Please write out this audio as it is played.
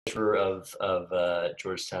of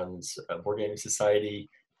Georgetown's Wargaming Society.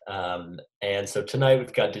 And so tonight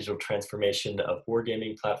we've got digital transformation of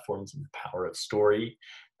wargaming platforms and the power of story.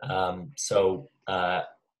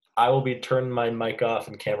 I will be turning my mic off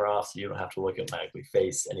and camera off so you don't have to look at my ugly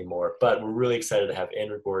face anymore. But we're really excited to have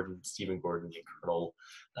Andrew Gordon, Stephen Gordon, and Colonel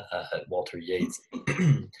Walter Yates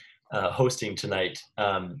hosting tonight.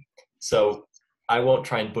 So I won't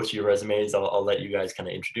try and butcher your resumes. I'll let you guys kind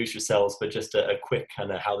of introduce yourselves, but just a quick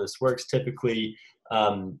kind of how this works. Typically,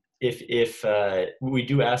 if we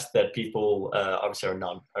do ask that people, obviously our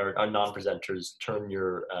non-presenters, turn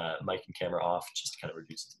your mic and camera off, just to kind of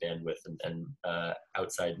reduce the bandwidth and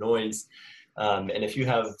outside noise. And if you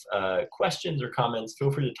have questions or comments,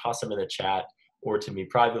 feel free to toss them in the chat or to me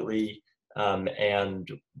privately. And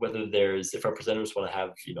whether if our presenters want to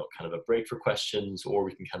have, kind of a break for questions, or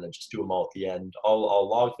we can kind of just do them all at the end, I'll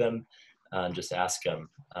log them and just ask them.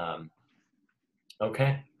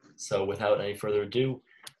 Okay, so without any further ado,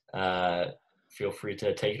 feel free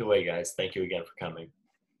to take it away, guys. Thank you again for coming.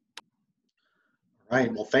 All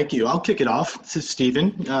right, well, thank you. I'll kick it off. This is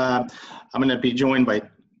Stephen. I'm going to be joined by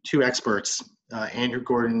two experts, Andrew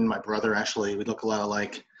Gordon, my brother, actually. We look a lot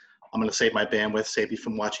alike. I'm going to save my bandwidth, save you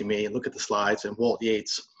from watching me, and look at the slides, and Walt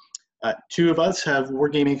Yates. Two of us have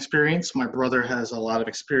wargaming experience. My brother has a lot of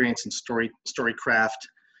experience in storycraft,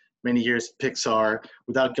 many years at Pixar,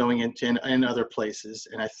 without going into in other places.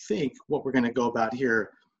 And I think what we're going to go about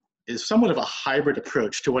here is somewhat of a hybrid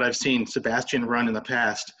approach to what I've seen Sebastian run in the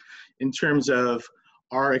past in terms of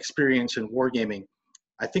our experience in wargaming.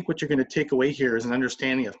 I think what you're going to take away here is an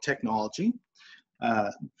understanding of technology,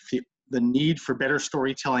 the need for better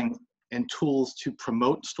storytelling and tools to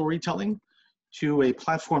promote storytelling, to a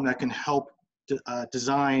platform that can help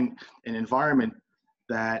design an environment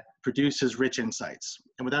that produces rich insights.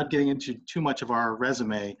 And without getting into too much of our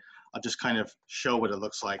resume, I'll just kind of show what it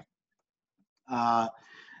looks like.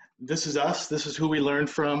 This is us. This is who we learned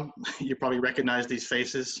from. You probably recognize these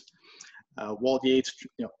faces. Walt Yates,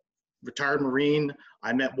 retired Marine.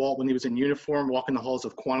 I met Walt when he was in uniform, walking the halls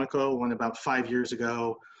of Quantico, when about 5 years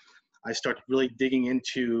ago, I started really digging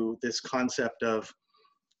into this concept of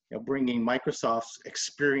bringing Microsoft's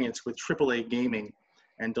experience with AAA gaming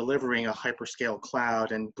and delivering a hyperscale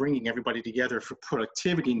cloud and bringing everybody together for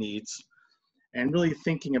productivity needs, and really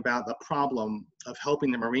thinking about the problem of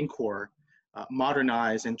helping the Marine Corps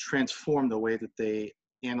modernize and transform the way that they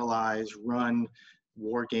analyze, run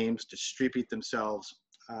war games, distribute themselves,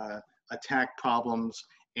 attack problems,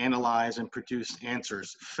 analyze and produce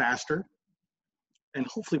answers faster, and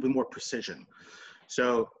hopefully with more precision.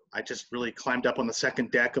 So I just really climbed up on the second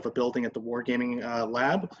deck of a building at the Wargaming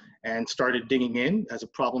lab and started digging in as a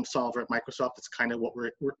problem solver at Microsoft. It's kind of what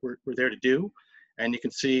we're there to do. And you can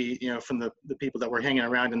see, from the people that were hanging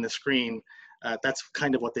around in the screen, that's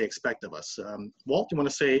kind of what they expect of us. Walt, do you want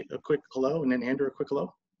to say a quick hello, and then Andrew, a quick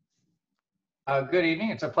hello? Good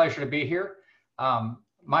evening. It's a pleasure to be here.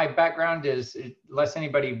 My background is, lest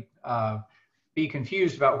anybody be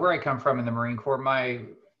confused about where I come from in the Marine Corps, my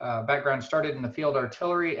background started in the field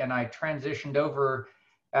artillery, and I transitioned over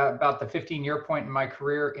at about the 15-year point in my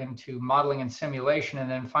career into modeling and simulation, and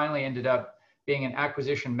then finally ended up being an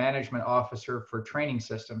acquisition management officer for training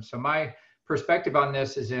systems. So my perspective on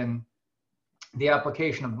this is in the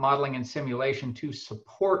application of modeling and simulation to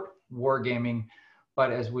support wargaming.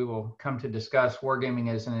 But as we will come to discuss,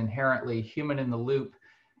 wargaming is an inherently human-in-the-loop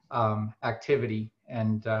activity,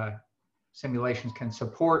 and simulations can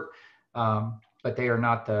support, but they are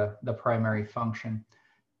not the primary function.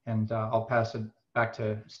 And I'll pass it back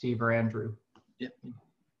to Steve or Andrew. Yep.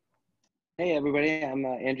 Hey everybody, I'm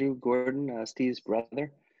Andrew Gordon, Steve's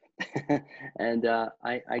brother. And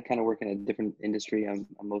I kind of work in a different industry. I'm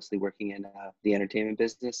mostly working in the entertainment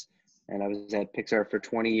business. And I was at Pixar for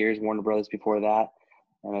 20 years, Warner Brothers before that.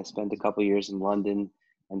 And I spent a couple years in London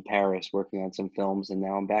and Paris working on some films, and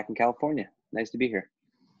now I'm back in California. Nice to be here.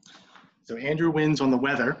 So Andrew wins on the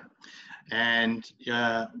weather, and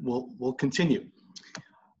we'll continue.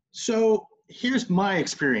 So here's my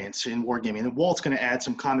experience in wargaming, and Walt's going to add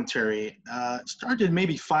some commentary. Started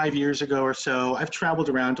maybe 5 years ago or so. I've traveled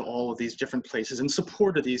around to all of these different places in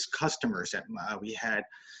support of these customers that we had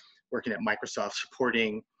working at Microsoft,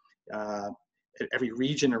 supporting every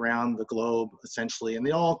region around the globe, essentially, and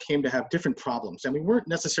they all came to have different problems. And we weren't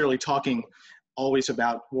necessarily talking always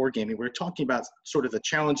about wargaming. We were talking about sort of the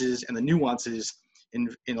challenges and the nuances in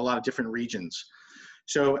a lot of different regions.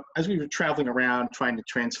 So as we were traveling around trying to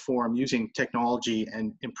transform using technology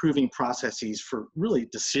and improving processes for really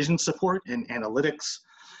decision support and analytics,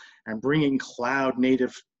 and bringing cloud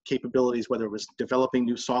native capabilities, whether it was developing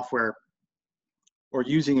new software or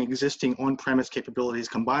using existing on-premise capabilities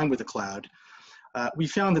combined with the cloud, we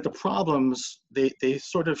found that the problems, they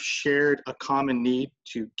sort of shared a common need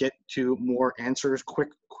to get to more answers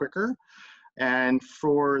quicker. And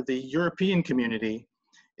for the European community,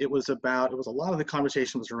 it was a lot of the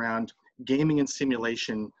conversation was around gaming and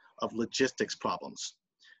simulation of logistics problems.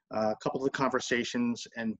 A couple of the conversations,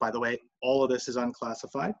 and by the way, all of this is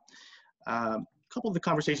unclassified. A couple of the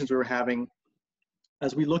conversations we were having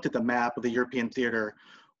as we looked at the map of the European theater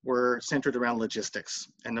were centered around logistics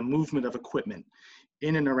and the movement of equipment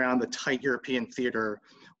in and around the tight European theater,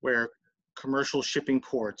 where commercial shipping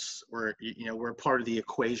ports were part of the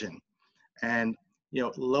equation, and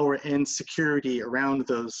lower end security around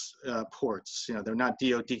those ports. They're not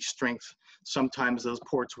DoD strength. Sometimes those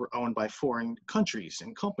ports were owned by foreign countries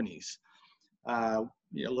and companies. A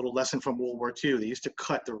little lesson from World War II, they used to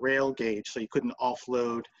cut the rail gauge so you couldn't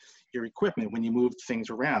offload your equipment when you moved things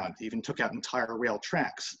around. They even took out entire rail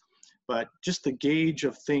tracks. But just the gauge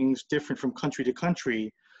of things different from country to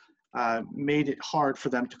country made it hard for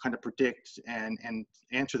them to kind of predict and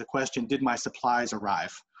answer the question, did my supplies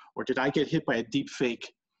arrive? Or did I get hit by a deep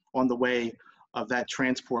fake on the way of that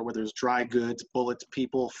transport, whether it's dry goods, bullets,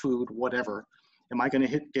 people, food, whatever? Am I going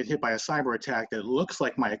to get hit by a cyber attack that looks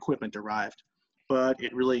like my equipment arrived, but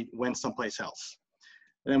it really went someplace else?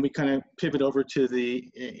 And then we kind of pivot over to the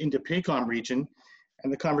Indo-PACOM region,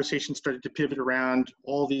 and the conversation started to pivot around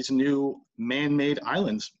all these new man-made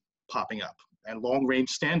islands popping up. And long-range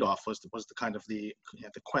standoff was the kind of the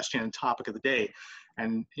question and topic of the day.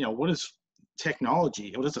 And what is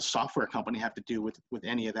technology? What does a software company have to do with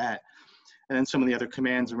any of that? And then some of the other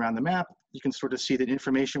commands around the map, you can sort of see that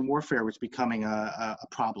information warfare was becoming a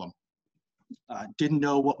problem. Didn't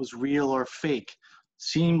know what was real or fake.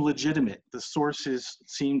 Seemed legitimate. The sources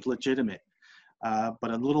seemed legitimate.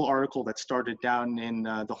 But a little article that started down in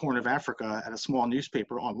the Horn of Africa at a small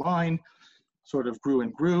newspaper online sort of grew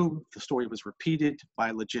and grew. The story was repeated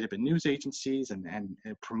by legitimate news agencies and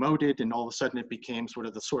promoted, and all of a sudden it became sort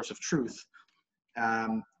of the source of truth.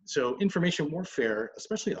 So information warfare,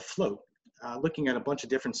 especially afloat, looking at a bunch of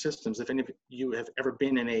different systems. If any of you have ever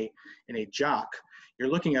been in a JOC, you're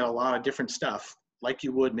looking at a lot of different stuff, like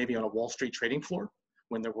you would maybe on a Wall Street trading floor,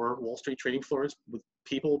 when there were Wall Street trading floors with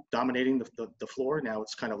people dominating the floor. Now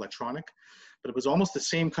it's kind of electronic, but it was almost the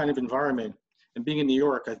same kind of environment. And being in New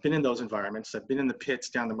York, I've been in those environments. I've been in the pits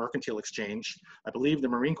down the Mercantile Exchange. I believe the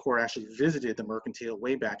Marine Corps actually visited the Mercantile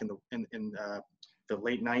way back in the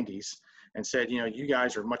late 90s and said, you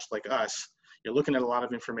guys are much like us. You're looking at a lot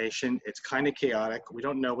of information. It's kind of chaotic. We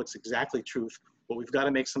don't know what's exactly truth, but we've got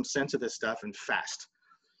to make some sense of this stuff, and fast.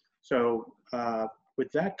 So with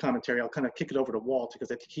that commentary, I'll kind of kick it over to Walt, because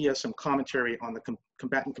I think he has some commentary on the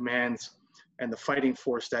combatant commands and the fighting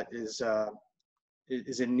force that is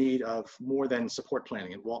in need of more than support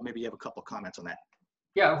planning. And Walt, maybe you have a couple comments on that.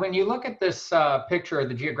 Yeah, when you look at this picture of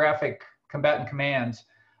the geographic combatant commands,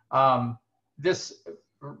 this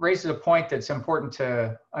raises a point that's important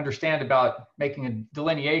to understand about making a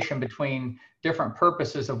delineation between different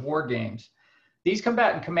purposes of war games. These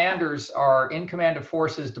combatant commanders are in command of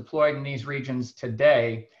forces deployed in these regions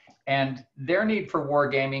today, and their need for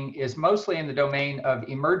wargaming is mostly in the domain of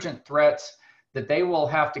emergent threats that they will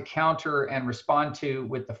have to counter and respond to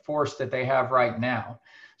with the force that they have right now.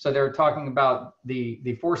 So they're talking about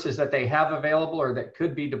the forces that they have available or that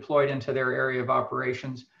could be deployed into their area of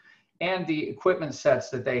operations, and the equipment sets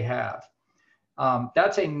that they have.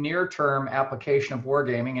 That's a near-term application of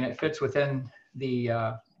wargaming, and it fits within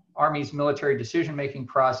the Army's military decision-making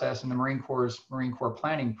process and the Marine Corps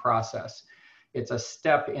planning process. It's a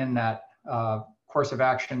step in that course of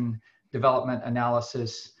action development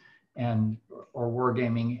analysis or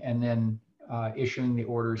wargaming, and then issuing the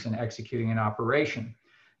orders and executing an operation.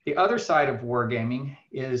 The other side of wargaming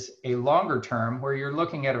is a longer term, where you're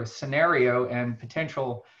looking at a scenario and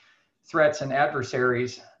potential threats and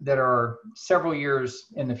adversaries that are several years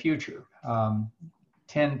in the future,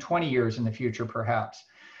 10, 20 years in the future, perhaps.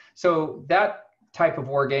 So that type of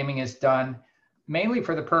wargaming is done mainly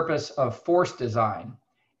for the purpose of force design.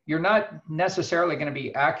 You're not necessarily going to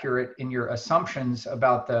be accurate in your assumptions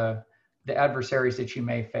about the adversaries that you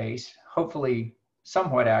may face, hopefully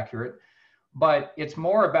somewhat accurate, but it's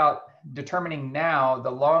more about determining now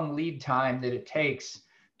the long lead time that it takes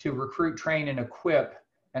to recruit, train, and equip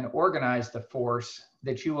and organize the force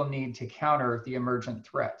that you will need to counter the emergent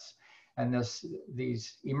threats. And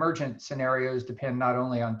these emergent scenarios depend not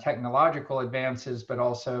only on technological advances, but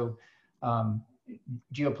also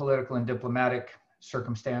geopolitical and diplomatic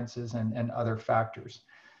circumstances and other factors.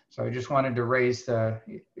 So I just wanted to raise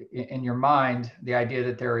in your mind the idea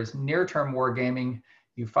that there is near-term wargaming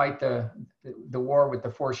You fight the war with the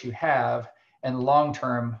force you have, and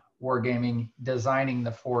long-term wargaming, designing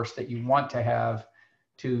the force that you want to have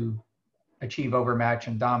to achieve overmatch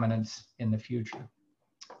and dominance in the future.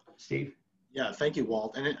 Steve? Yeah, thank you,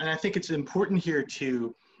 Walt. And I think it's important here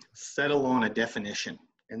to settle on a definition.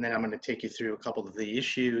 And then I'm going to take you through a couple of the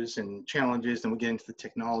issues and challenges, and we'll get into the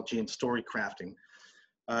technology and story crafting.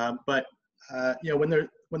 You know, when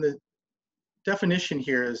the definition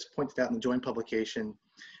here is pointed out in the joint publication,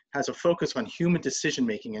 has a focus on human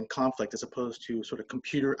decision-making and conflict as opposed to sort of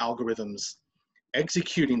computer algorithms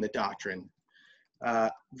executing the doctrine.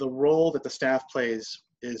 The role that the staff plays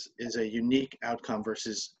is a unique outcome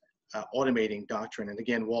versus automating doctrine. And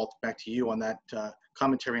again, Walt, back to you on that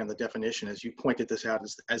commentary on the definition, as you pointed this out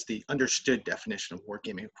as the understood definition of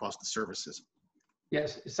wargaming across the services.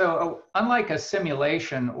 Yes, so unlike a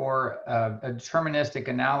simulation or a deterministic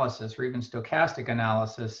analysis or even stochastic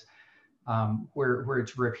analysis, where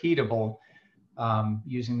it's repeatable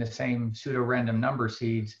using the same pseudo-random number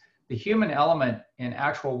seeds, the human element in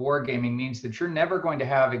actual wargaming means that you're never going to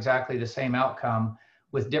have exactly the same outcome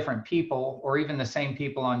with different people, or even the same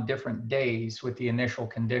people on different days with the initial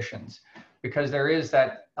conditions, because there is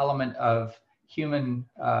that element of human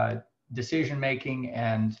decision-making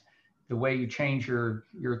and the way you change your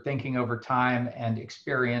thinking over time and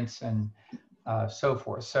experience and so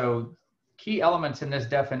forth. So key elements in this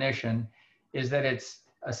definition is that it's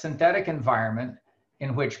a synthetic environment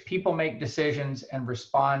in which people make decisions and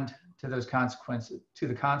respond to those consequences, to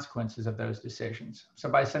the consequences of those decisions. So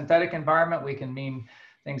by synthetic environment, we can mean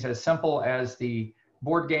things as simple as the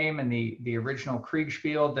board game and the original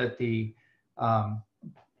Kriegspiel that the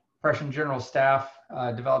Prussian General Staff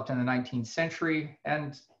developed in the 19th century,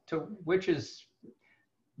 and to which is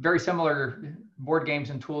very similar board games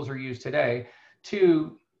and tools are used today,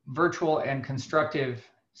 to virtual and constructive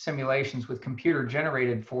simulations with computer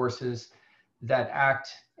generated forces that act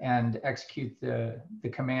and execute the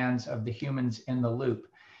commands of the humans in the loop.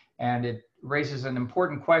 And it raises an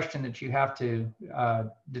important question that you have to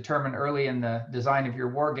determine early in the design of your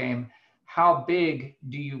war game. How big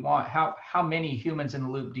do you want, how many humans in the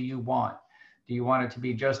loop do you want? Do you want it to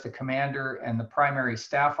be just the commander and the primary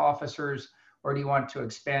staff officers, or do you want to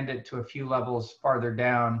expand it to a few levels farther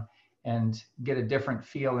down and get a different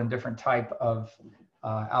feel and different type of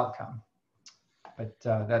outcome? But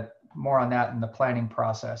that more on that in the planning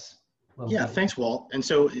process. Yeah, thanks, Walt. And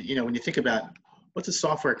so, you know, when you think about what's a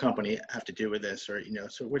software company have to do with this, or, you know,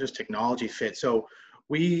 so where does technology fit? So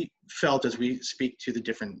we felt, as we speak to the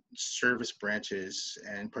different service branches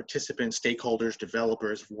and participants, stakeholders,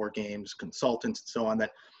 developers of war games, consultants, and so on,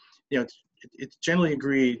 that, you know, it's generally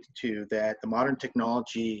agreed to that the modern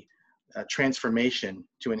technology transformation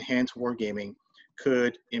to enhance wargaming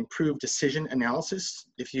could improve decision analysis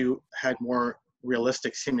if you had more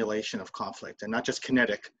realistic simulation of conflict, and not just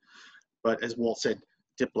kinetic, but as Walt said,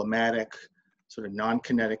 diplomatic, sort of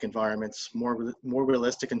non-kinetic environments, more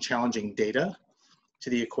realistic and challenging data to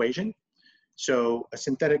the equation. So a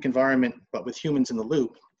synthetic environment, but with humans in the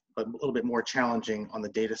loop, but a little bit more challenging on the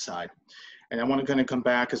data side. And I want to kind of come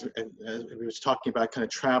back as we was talking about kind of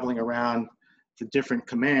traveling around the different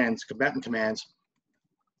commands, combatant commands.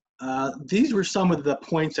 These were some of the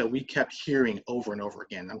points that we kept hearing over and over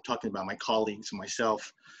again. I'm talking about my colleagues and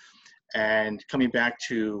myself, and coming back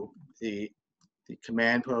to the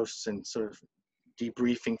command posts and sort of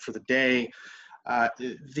debriefing for the day.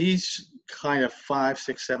 These kind of 5,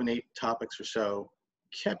 6, 7, 8 topics or so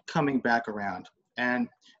kept coming back around. And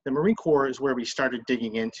the Marine Corps is where we started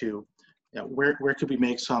digging into, you know, where could we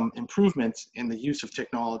make some improvements in the use of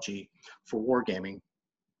technology for wargaming.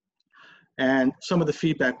 And some of the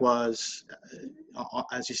feedback was,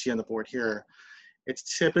 as you see on the board here,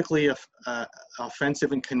 it's typically a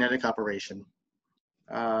offensive and kinetic operation.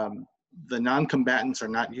 The non-combatants are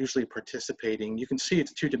not usually participating. You can see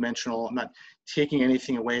it's two-dimensional. I'm not taking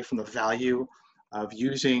anything away from the value of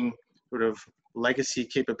using sort of legacy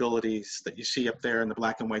capabilities that you see up there in the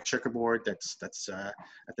black and white checkerboard that's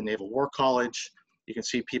at the Naval War College. You can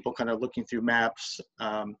see people kind of looking through maps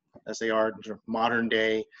as they are in modern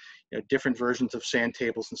day, you know, different versions of sand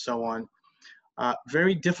tables and so on.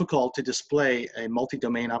 Very difficult to display a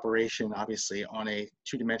multi-domain operation, obviously, on a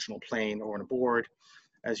two-dimensional plane or on a board.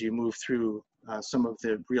 As you move through some of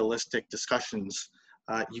the realistic discussions,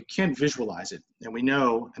 you can't visualize it. And we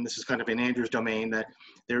know, and this is kind of in Andrew's domain, that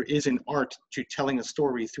there is an art to telling a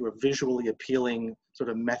story through a visually appealing sort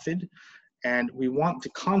of method. And we want the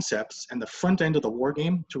concepts and the front end of the war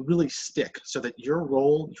game to really stick, so that your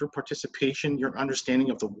role, your participation, your understanding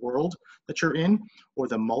of the world that you're in, or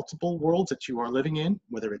the multiple worlds that you are living in,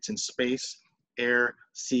 whether it's in space, air,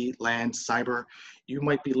 sea, land, cyber. You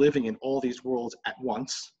might be living in all these worlds at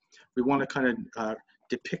once. We want to kind of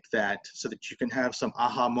depict that so that you can have some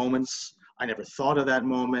aha moments. I never thought of that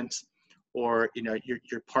moment. Or, you know,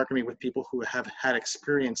 you're partnering with people who have had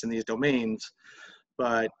experience in these domains,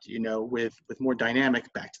 but, you know, with more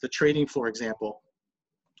dynamic, back to the trading floor example,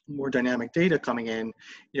 more dynamic data coming in,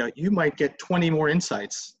 you know, you might get 20 more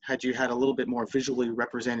insights had you had a little bit more visually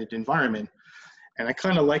represented environment. And I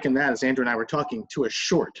kind of liken that, as Andrew and I were talking, to a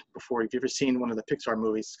short before. If you've ever seen one of the Pixar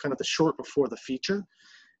movies, it's kind of the short before the feature.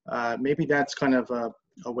 Maybe that's kind of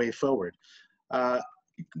a way forward.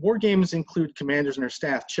 War games include commanders and their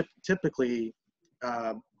staff, typically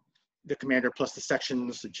the commander plus the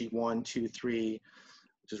sections, the G1, 2, 3,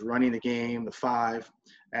 which is running the game, the 5.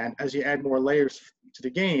 And as you add more layers to the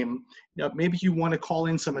game, you know, maybe you want to call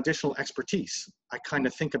in some additional expertise. I kind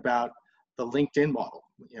of think about the LinkedIn model.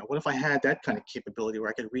 You know, what if I had that kind of capability where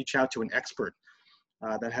I could reach out to an expert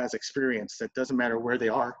that has experience, that doesn't matter where they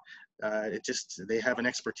are. They have an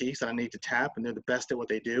expertise that I need to tap, and they're the best at what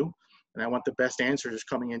they do. And I want the best answers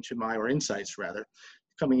coming into my, or insights rather,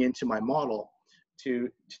 coming into my model to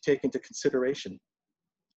take into consideration.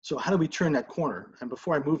 So how do we turn that corner? And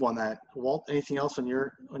before I move on that, Walt, anything else on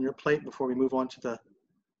your plate before we move on to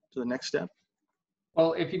the next step?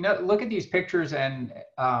 Well, if you look at these pictures and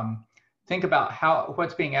think about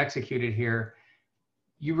what's being executed here,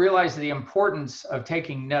 you realize the importance of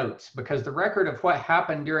taking notes, because the record of what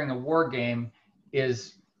happened during a war game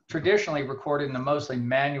is traditionally recorded in a mostly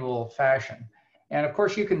manual fashion. And of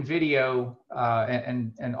course you can video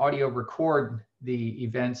and audio record the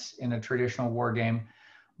events in a traditional war game,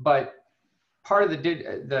 but part of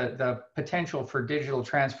the potential for digital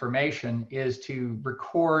transformation is to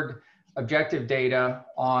record objective data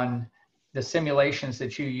on the simulations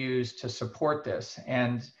that you use to support this.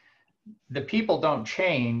 And the people don't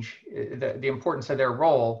change the importance of their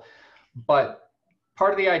role, but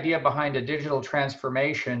part of the idea behind a digital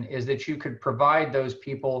transformation is that you could provide those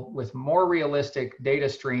people with more realistic data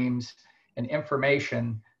streams and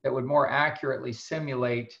information that would more accurately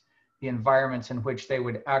simulate the environments in which they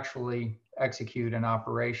would actually execute an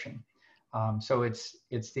operation. So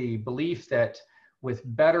it's the belief that with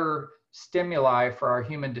better stimuli for our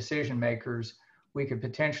human decision makers, we could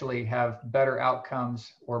potentially have better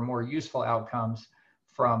outcomes or more useful outcomes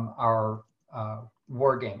from our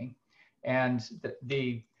wargaming. And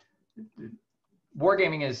the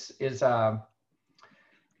wargaming is it's an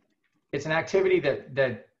activity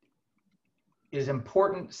that is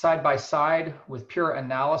important side by side with pure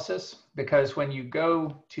analysis, because when you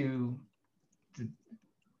go to the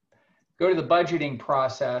budgeting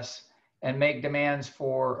process and make demands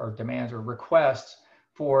or requests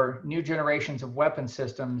for new generations of weapon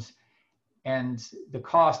systems, and the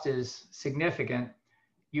cost is significant,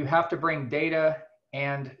 you have to bring data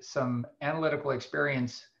and some analytical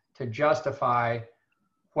experience to justify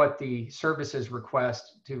what the services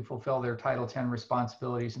request to fulfill their Title X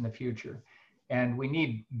responsibilities in the future. And we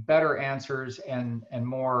need better answers and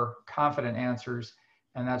more confident answers.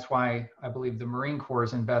 And that's why I believe the Marine Corps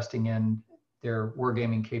is investing in their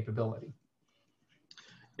wargaming capability.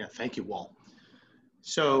 Yeah, thank you, Walt.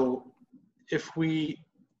 So if we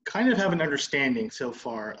kind of have an understanding so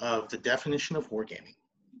far of the definition of wargaming,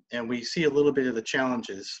 and we see a little bit of the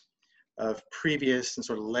challenges of previous and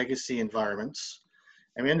sort of legacy environments,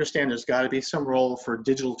 and we understand there's got to be some role for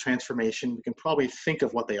digital transformation, we can probably think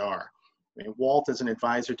of what they are. I mean, Walt is an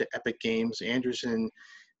advisor to Epic Games. Andrew's in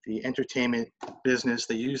the entertainment business.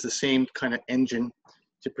 They use the same kind of engine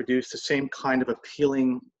to produce the same kind of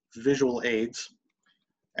appealing visual aids.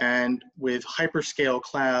 And with hyperscale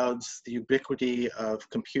clouds, the ubiquity of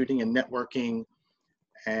computing and networking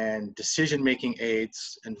and decision-making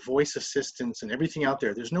aids and voice assistants and everything out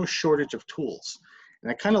there, there's no shortage of tools.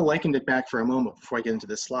 And I kind of likened it back for a moment before I get into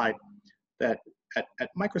this slide, that at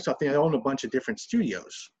Microsoft, they own a bunch of different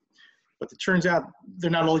studios. But it turns out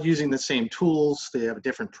they're not all using the same tools. They have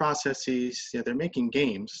different processes. You know, they're making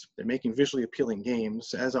games. They're making visually appealing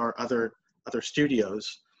games, as are other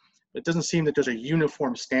studios. It doesn't seem that there's a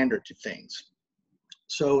uniform standard to things.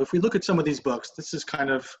 So if we look at some of these books, this is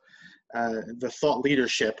kind of the thought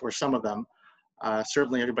leadership, or some of them.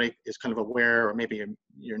 Certainly everybody is kind of aware, or maybe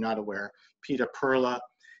you're not aware. Peter Perla,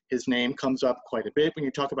 his name comes up quite a bit when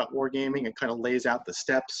you talk about wargaming, and kind of lays out the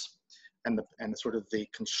steps and sort of the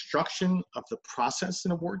construction of the process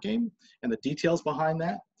in a war game and the details behind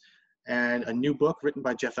that. And a new book written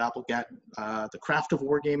by Jeff Applegate, The Craft of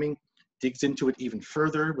Wargaming, digs into it even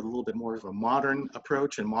further with a little bit more of a modern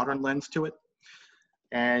approach and modern lens to it.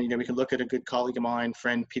 And, you know, we can look at a good colleague of mine,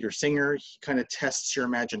 friend Peter Singer. He kind of tests your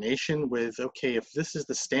imagination with, okay, if this is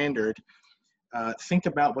the standard, think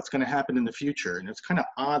about what's going to happen in the future. And it's kind of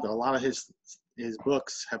odd that a lot of his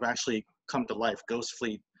books have actually come to life. Ghost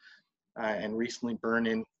Fleet and recently Burn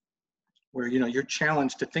In, where you're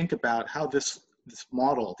challenged to think about how this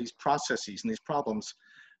model, these processes and these problems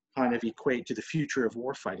kind of equate to the future of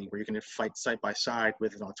warfighting, where you're going to fight side by side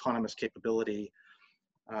with an autonomous capability.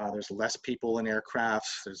 There's less people in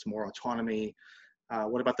aircrafts, there's more autonomy.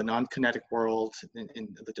 What about the non-kinetic world in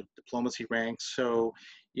the diplomacy ranks? So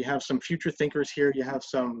you have some future thinkers here, you have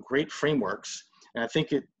some great frameworks, and I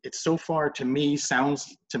think it so far to me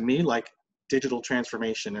sounds to me like digital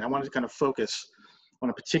transformation. And I wanted to kind of focus on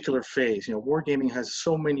a particular phase. Wargaming has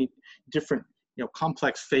so many different,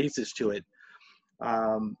 complex phases to it,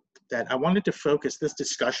 that I wanted to focus this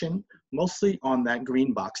discussion mostly on that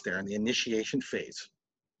green box there in the initiation phase.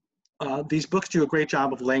 These books do a great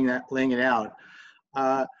job of laying it out.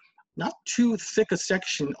 Not too thick a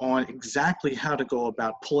section on exactly how to go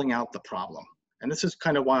about pulling out the problem. And this is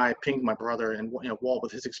kind of why I pinged my brother and Walt,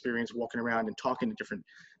 with his experience walking around and talking to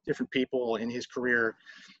different people in his career.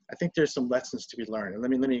 I think there's some lessons to be learned. And let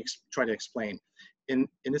me try to explain. In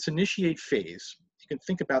this initiate phase, you can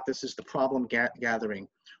think about this as the problem gathering,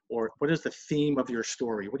 or what is the theme of your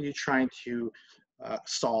story? What are you trying to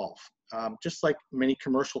solve? Just like many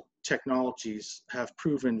commercial technologies have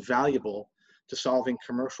proven valuable to solving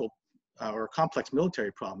commercial or complex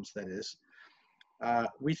military problems, that is,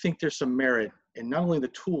 we think there's some merit in not only the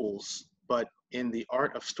tools, but in the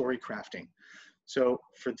art of story crafting. So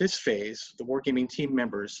for this phase, the Wargaming team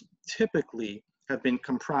members typically have been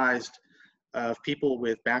comprised of people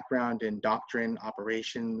with background in doctrine,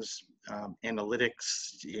 operations,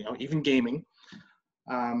 analytics, even gaming.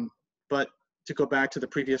 But to go back to the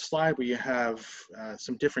previous slide, where you have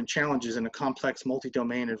some different challenges in a complex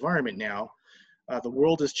multi-domain environment now, the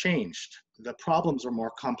world has changed. The problems are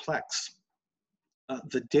more complex.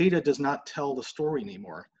 The data does not tell the story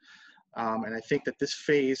anymore. And I think that this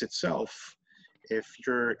phase itself, if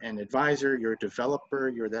you're an advisor, you're a developer,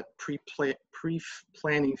 you're that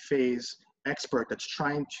pre-planning phase expert that's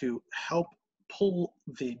trying to help pull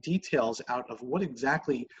the details out of what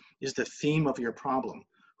exactly is the theme of your problem.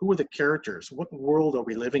 Who are the characters? What world are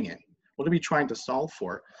we living in? What are we trying to solve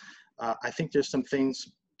for? I think there's some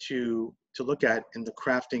things to look at in the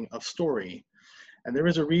crafting of story. And there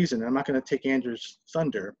is a reason, I'm not going to take Andrew's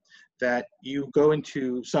thunder, that you go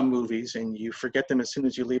into some movies and you forget them as soon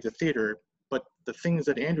as you leave the theater, but the things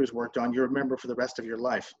that Andrew's worked on, you remember for the rest of your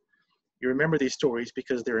life. You remember these stories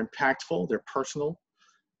because they're impactful, they're personal,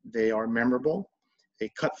 they are memorable,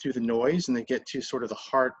 they cut through the noise, and they get to sort of the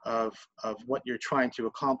heart of what you're trying to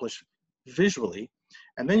accomplish visually.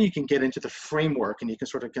 And then you can get into the framework and you can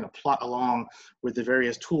sort of kind of plot along with the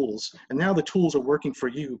various tools. And now the tools are working for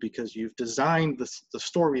you because you've designed the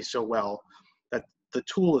story so well that the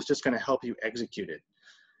tool is just going to help you execute it.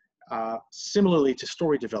 Similarly to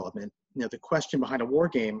story development, the question behind a war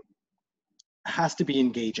game has to be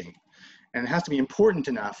engaging, and it has to be important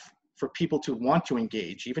enough for people to want to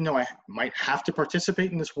engage. Even though I might have to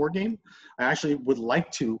participate in this war game, I actually would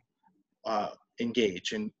like to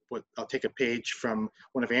engage. And I'll take a page from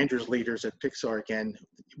one of Andrew's leaders at Pixar again: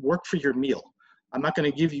 work for your meal. I'm not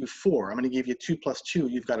going to give you 4. I'm going to give you 2 + 2.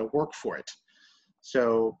 You've got to work for it.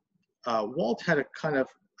 So Walt had a kind of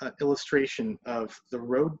illustration of the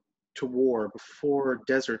road to war before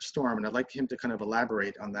Desert Storm, and I'd like him to kind of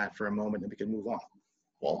elaborate on that for a moment, and we can move on.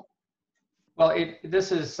 Walt? Well,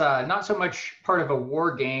 this is not so much part of a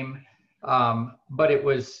war game, but it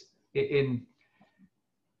was in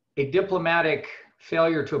a diplomatic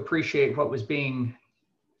failure to appreciate what was being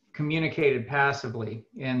communicated passively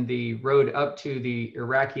in the road up to the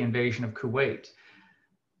Iraqi invasion of Kuwait.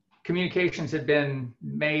 Communications had been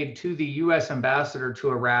made to the U.S. ambassador to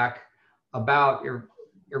Iraq about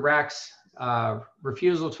Iraq's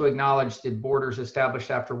refusal to acknowledge the borders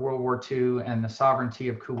established after World War II and the sovereignty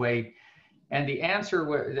of Kuwait. And the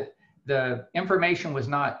answer, the information was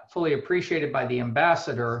not fully appreciated by the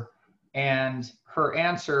ambassador, and her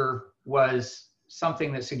answer was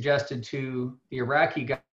something that suggested to the Iraqi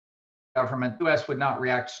government the U.S. would not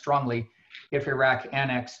react strongly if Iraq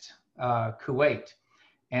annexed Kuwait.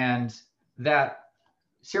 And that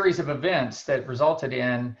series of events that resulted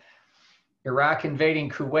in Iraq invading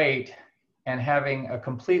Kuwait and having a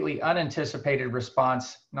completely unanticipated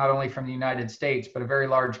response, not only from the United States, but a very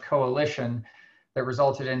large coalition that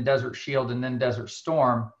resulted in Desert Shield and then Desert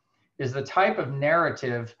Storm, is the type of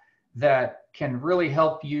narrative that can really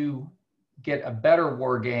help you get a better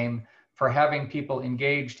war game for having people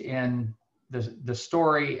engaged in the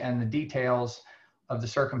story and the details of the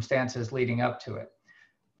circumstances leading up to it.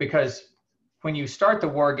 Because when you start the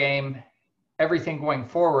war game, everything going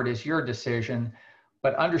forward is your decision,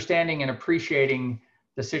 but understanding and appreciating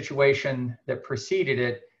the situation that preceded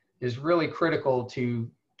it is really critical to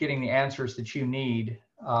getting the answers that you need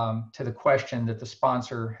to the question that the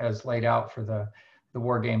sponsor has laid out for the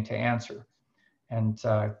war game to answer. And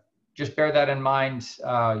just bear that in mind.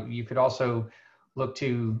 You could also look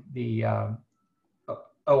to the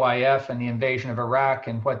OIF and the invasion of Iraq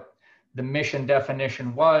and what the mission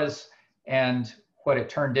definition was and what it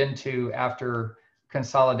turned into after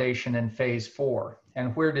consolidation in phase 4.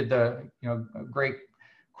 And where did the, great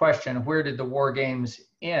question, where did the war games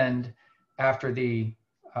end after the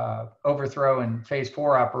overthrow and phase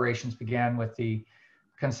 4 operations began with the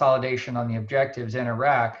consolidation on the objectives in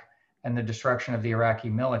Iraq and the destruction of the Iraqi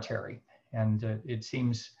military? And it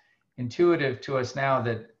seems intuitive to us now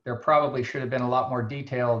that there probably should have been a lot more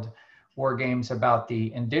detailed war games about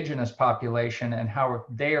the indigenous population and how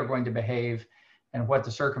they are going to behave and what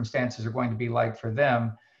the circumstances are going to be like for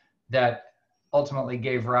them, that ultimately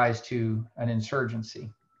gave rise to an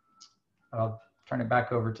insurgency. I'll turn it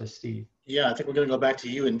back over to Steve. Yeah, I think we're going to go back to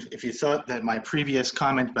you. And if you thought that my previous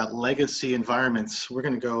comment about legacy environments, we're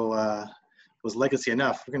going to go, was legacy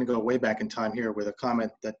enough, we're going to go way back in time here with a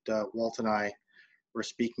comment that Walt and I were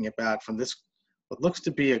speaking about from this, what looks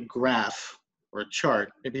to be a graph or a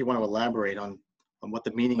chart. Maybe you want to elaborate on what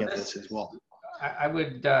the meaning of this is, Walt. I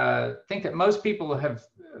would think that most people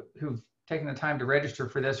who've taken the time to register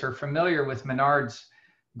for this are familiar with Menard's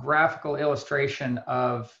graphical illustration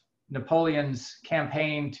of Napoleon's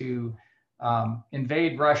campaign to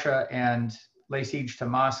invade Russia and lay siege to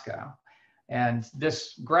Moscow. And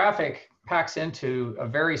this graphic packs into a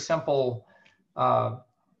very simple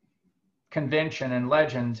convention and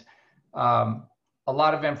legend a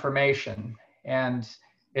lot of information. And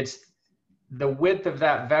it's the width of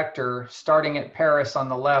that vector, starting at Paris on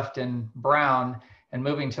the left in brown and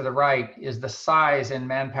moving to the right, is the size in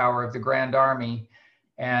manpower of the Grand Army.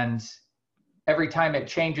 And every time it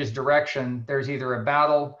changes direction, there's either a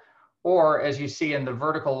battle or, as you see in the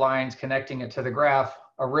vertical lines connecting it to the graph,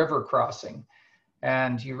 a river crossing.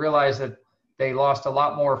 And you realize that they lost a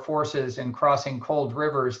lot more forces in crossing cold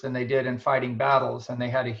rivers than they did in fighting battles. And they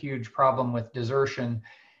had a huge problem with desertion.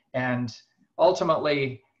 And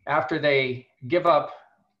ultimately, after they give up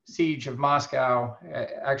siege of Moscow,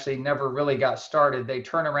 actually never really got started, they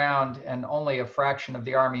turn around and only a fraction of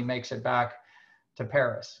the army makes it back to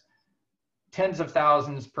Paris. Tens of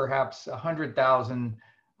thousands, perhaps 100,000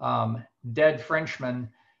 dead Frenchmen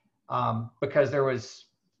because there was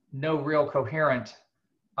no real coherent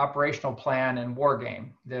operational plan and war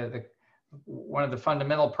game. One of the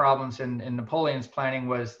fundamental problems in Napoleon's planning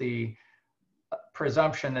was the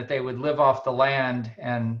presumption that they would live off the land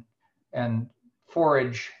and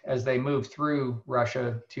forage as they moved through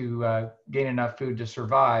Russia to gain enough food to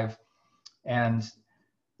survive. And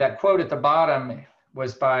that quote at the bottom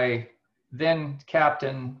was by then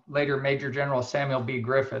Captain, later Major General Samuel B.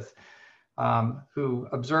 Griffith, who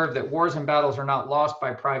observed that wars and battles are not lost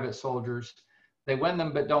by private soldiers. They win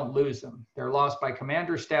them but don't lose them. They're lost by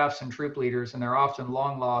commanders, staffs, and troop leaders, and they're often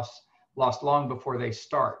lost long before they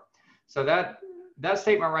start. So that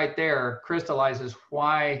statement right there crystallizes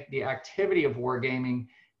why the activity of wargaming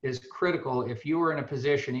is critical if you are in a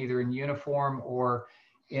position, either in uniform or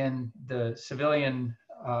in the civilian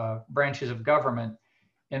branches of government,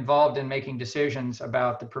 involved in making decisions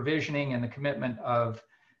about the provisioning and the commitment of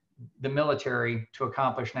the military to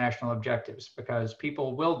accomplish national objectives, because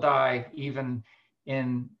people will die even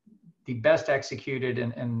in the best executed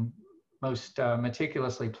and most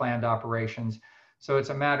meticulously planned operations. So it's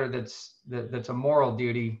a matter that's a moral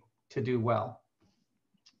duty to do well.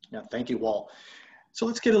 Yeah, thank you, Walt. So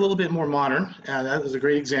let's get a little bit more modern. That was a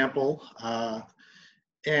great example.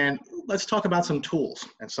 And let's talk about some tools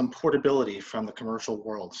and some portability from the commercial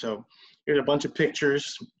world. So here's a bunch of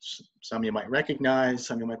pictures. Some you might recognize,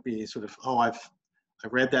 some you might be sort of, oh, I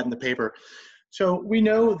read that in the paper. So we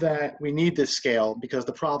know that we need this scale because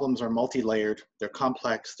the problems are multi-layered, they're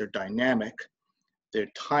complex, they're dynamic,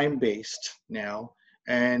 they're time-based now,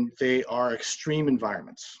 and they are extreme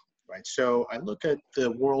environments, right? So I look at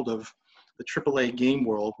the world of the AAA game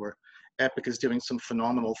world where Epic is doing some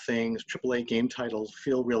phenomenal things. AAA game titles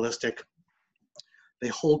feel realistic. They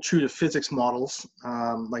hold true to physics models,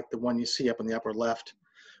 like the one you see up in the upper left,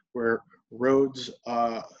 where roads,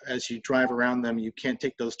 as you drive around them, you can't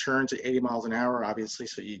take those turns at 80 miles an hour, obviously,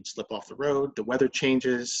 so you slip off the road. The weather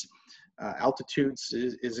changes, altitudes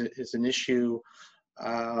is an issue.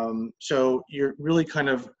 So you're really kind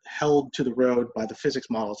of held to the road by the physics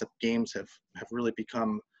models that games have really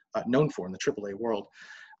become known for in the AAA world.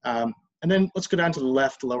 And then let's go down to the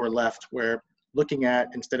left, lower left, where looking at,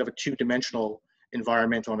 instead of a two-dimensional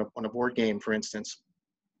environment on a board game, for instance,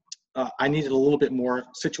 I needed a little bit more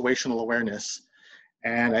situational awareness.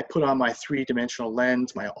 And I put on my three-dimensional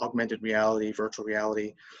lens, my augmented reality, virtual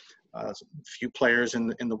reality. A few players in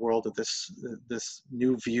the world of this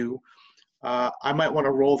new view. I might want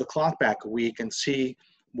to roll the clock back a week and see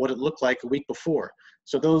what it looked like a week before.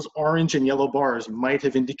 So those orange and yellow bars might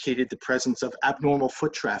have indicated the presence of abnormal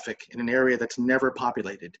foot traffic in an area that's never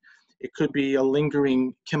populated. It could be a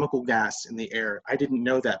lingering chemical gas in the air. I didn't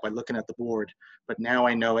know that by looking at the board, but now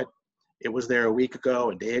I know it. It was there a week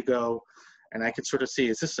ago, a day ago, and I could sort of see,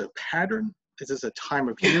 is this a pattern? Is this a time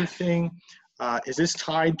of year thing? Is this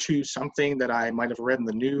tied to something that I might have read in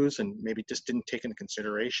the news and maybe just didn't take into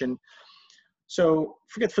consideration? So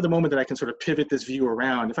forget for the moment that I can sort of pivot this view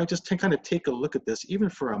around. If I just kind of take a look at this, even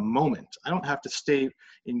for a moment, I don't have to stay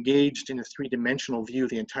engaged in a three-dimensional view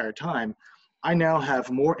the entire time. I now have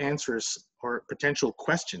more answers or potential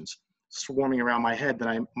questions swarming around my head than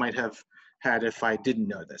I might have had if I didn't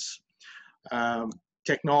know this.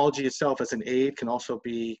 Technology itself as an aid can also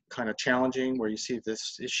be kind of challenging, where you see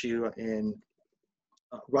this issue in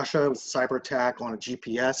Russia with cyber attack on a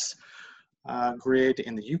GPS grid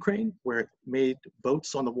in the Ukraine, where it made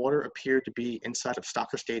boats on the water appear to be inside of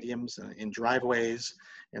soccer stadiums, in driveways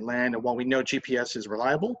and land. And while we know GPS is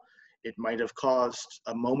reliable, it might have caused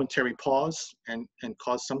a momentary pause and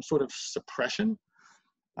caused some sort of suppression.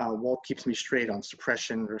 Walt keeps me straight on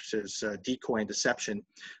suppression versus decoy and deception.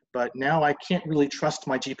 But now I can't really trust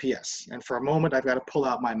my GPS. And for a moment, I've got to pull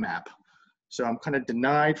out my map. So I'm kind of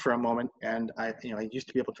denied for a moment, and I used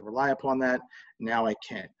to be able to rely upon that. Now I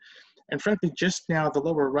can't. And frankly, just now, the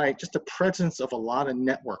lower right, just the presence of a lot of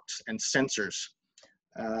networks and sensors,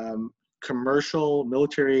 commercial,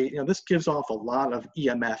 military, this gives off a lot of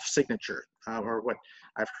EMF signature, or what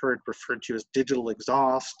I've heard referred to as digital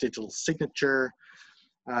exhaust, digital signature.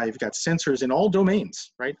 You've got sensors in all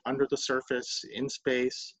domains, right? Under the surface, in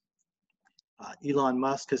space. Elon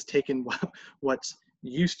Musk has taken what's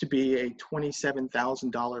used to be a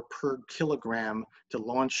 $27,000 per kilogram to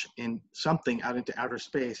launch in something out into outer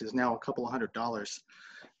space is now a couple of $100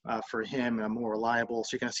 for him, and more reliable. So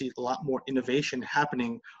you're going to see a lot more innovation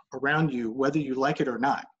happening around you, whether you like it or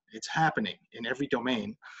not. It's happening in every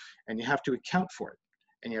domain, and you have to account for it,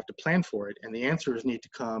 and you have to plan for it. And the answers need to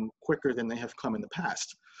come quicker than they have come in the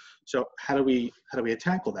past. So how do we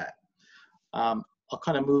tackle that? I'll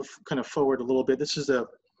kind of move forward a little bit. This is a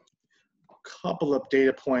couple of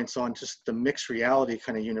data points on just the mixed reality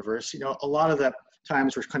kind of universe. A lot of the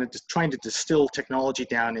times we're kind of just trying to distill technology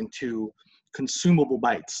down into consumable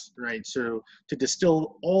bites, right? So to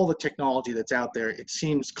distill all the technology that's out there, it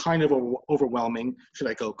seems kind of overwhelming. Should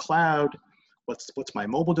I go cloud? What's my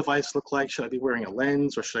mobile device look like? Should I be wearing a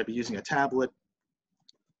lens, or should I be using a tablet?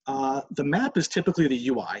 The map is typically the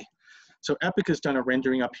UI. So Epic has done a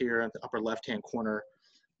rendering up here at the upper left-hand corner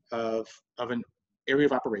of an area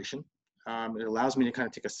of operation. It allows me to kind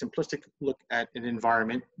of take a simplistic look at an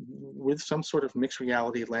environment with some sort of mixed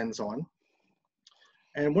reality lens on.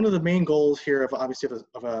 And one of the main goals here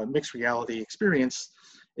of a mixed reality experience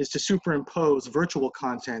is to superimpose virtual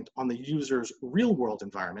content on the user's real world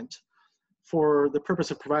environment for the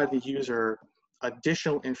purpose of providing the user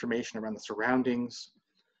additional information around the surroundings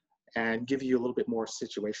and give you a little bit more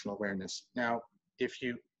situational awareness. Now, if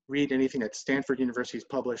you read anything that Stanford University has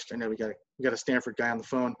published, I know we got a Stanford guy on the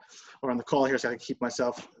phone or on the call here, so I can keep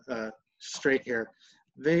myself straight here.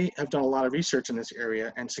 They have done a lot of research in this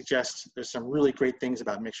area and suggest there's some really great things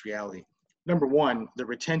about mixed reality. Number one, the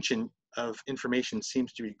retention of information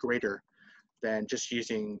seems to be greater than just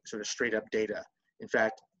using sort of straight up data. In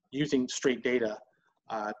fact, using straight data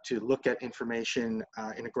to look at information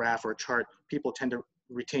in a graph or a chart, people tend to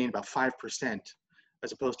retain about 5%,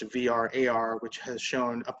 as opposed to VR, AR, which has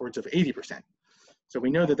shown upwards of 80%. So we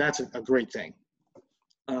know that that's a great thing.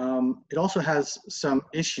 It also has some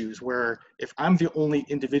issues where if I'm the only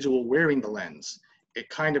individual wearing the lens, it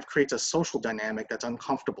kind of creates a social dynamic that's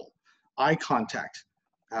uncomfortable. Eye contact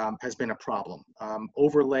has been a problem.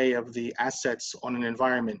 Overlay of the assets on an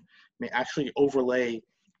environment may actually overlay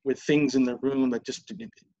with things in the room that just,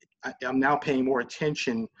 I'm now paying more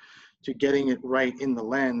attention to getting it right in the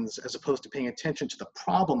lens, as opposed to paying attention to the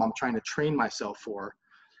problem I'm trying to train myself for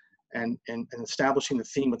and establishing the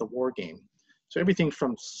theme of the war game. So everything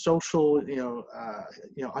from social,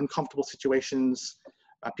 uncomfortable situations,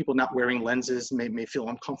 people not wearing lenses may feel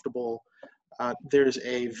uncomfortable. There's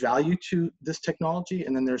a value to this technology,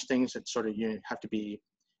 and then there's things that sort of you have to be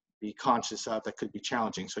conscious of that could be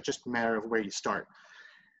challenging. So it's just a matter of where you start.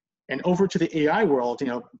 And over to the AI world,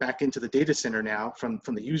 back into the data center now, from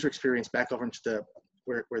the user experience back over into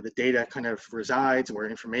where the data kind of resides, where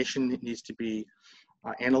information needs to be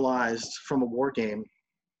analyzed from a war game.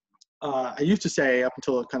 I used to say up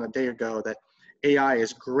until a kind of day ago that AI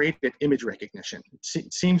is great at image recognition.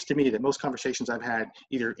 It seems to me that most conversations I've had,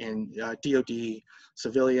 either in DoD,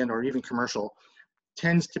 civilian, or even commercial,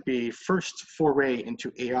 tends to be first foray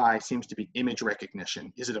into AI seems to be image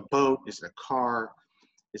recognition. Is it a boat? Is it a car?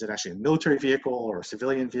 Is it actually a military vehicle or a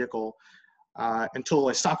civilian vehicle? Until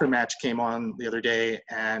a soccer match came on the other day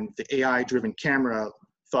and the AI-driven camera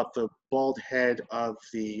thought the bald head of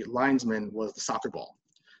the linesman was the soccer ball.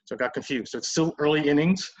 So I got confused. So it's still early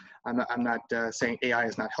innings. I'm not saying AI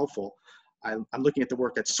is not helpful. I'm looking at the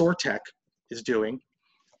work that SoarTech is doing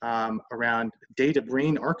around data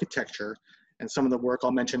brain architecture, and some of the work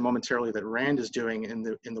I'll mention momentarily that Rand is doing in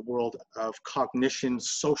the world of cognition,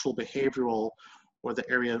 social behavioral, or the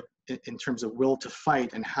area in terms of will to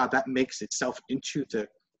fight and how that makes itself into the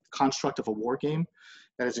construct of a war game.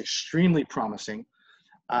 That is extremely promising.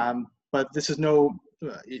 But this is no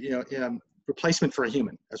replacement for a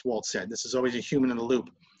human, as Walt said. This is always a human in the loop.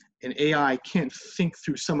 And AI can't think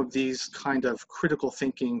through some of these kind of critical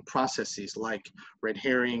thinking processes like red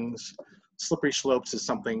herrings. Slippery slopes is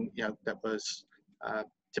something that was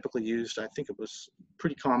typically used. I think it was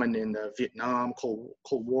pretty common in the Vietnam, Cold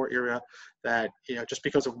War era, that just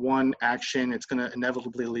because of one action, it's going to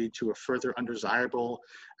inevitably lead to a further undesirable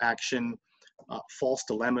action. False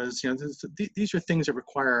dilemmas. These are things that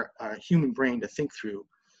require a human brain to think through.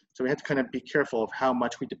 So we have to kind of be careful of how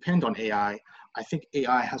much we depend on AI. I think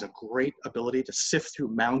AI has a great ability to sift through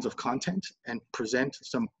mounds of content and present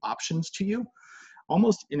some options to you,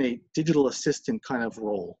 almost in a digital assistant kind of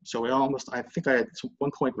role. So I think I had at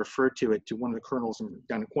one point referred to it to one of the colonels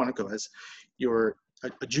down in Quantico as your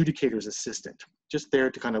adjudicator's assistant, just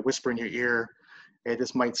there to kind of whisper in your ear, hey,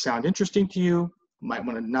 this might sound interesting to you, might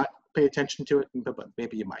want to not pay attention to it, but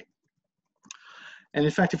maybe you might. And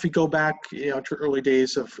in fact, if we go back, to early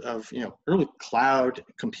days of early cloud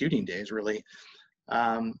computing days, really,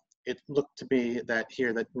 it looked to be that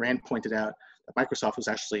Rand pointed out that Microsoft was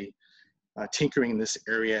actually tinkering in this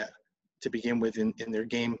area to begin with in their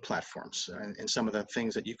game platforms. And some of the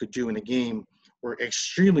things that you could do in a game were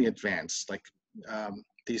extremely advanced, like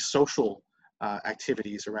these social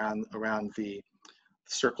activities around the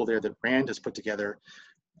circle there that Rand has put together,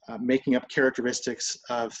 making up characteristics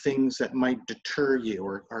of things that might deter you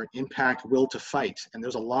or impact will to fight. And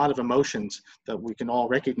there's a lot of emotions that we can all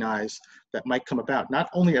recognize that might come about, not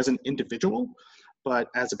only as an individual, but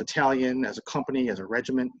as a battalion, as a company, as a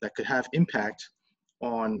regiment, that could have impact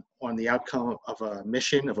on the outcome of a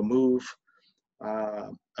mission, of a move,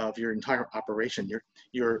 of your entire operation.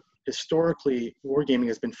 Your historically, wargaming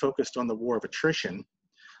has been focused on the war of attrition,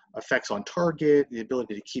 effects on target, the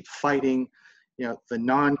ability to keep fighting, the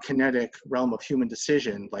non-kinetic realm of human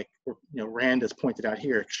decision, like Rand has pointed out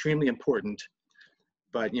here, extremely important.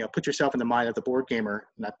 But put yourself in the mind of the board gamer.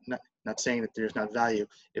 Not saying that there's not value.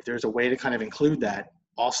 If there's a way to kind of include that,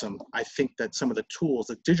 awesome. I think that some of the tools,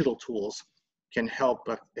 the digital tools, can help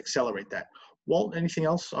accelerate that. Walt, anything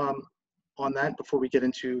else on that before we get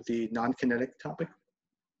into the non-kinetic topic?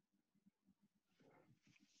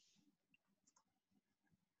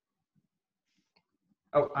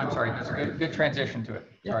 Oh, I'm sorry. That's a good transition to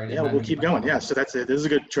it. Sorry, yeah, we'll keep going. Yeah, so that's it. This is a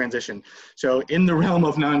good transition. So in the realm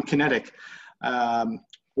of non-kinetic,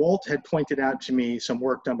 Walt had pointed out to me some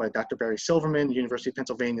work done by Dr. Barry Silverman, University of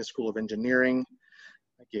Pennsylvania School of Engineering.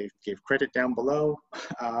 I gave credit down below,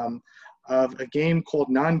 of a game called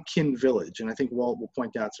Non-Kin Village. And I think Walt will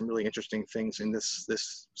point out some really interesting things in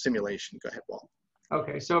this simulation. Go ahead, Walt.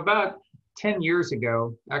 Okay, so about 10 years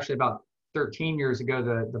ago, actually about 13 years ago,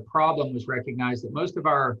 the problem was recognized that most of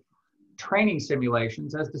our training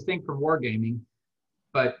simulations, as distinct from wargaming,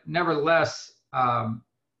 but nevertheless,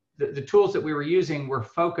 the tools that we were using were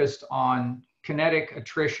focused on kinetic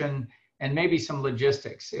attrition and maybe some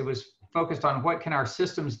logistics. It was focused on what can our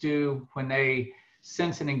systems do when they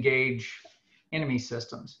sense and engage enemy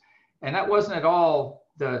systems. And that wasn't at all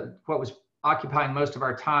what was occupying most of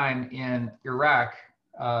our time in Iraq,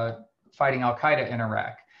 fighting Al-Qaeda in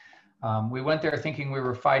Iraq. We went there thinking we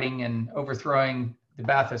were fighting and overthrowing the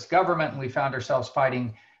Ba'athist government, and we found ourselves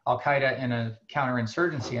fighting Al-Qaeda in a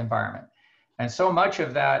counterinsurgency environment. And so much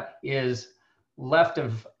of that is left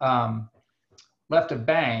of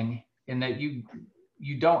bang, in that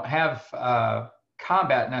you don't have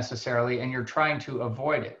combat necessarily, and you're trying to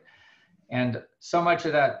avoid it. And so much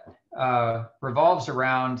of that revolves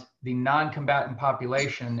around the non-combatant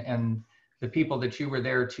population and the people that you were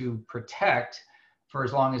there to protect for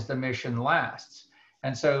as long as the mission lasts.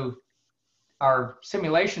 And so our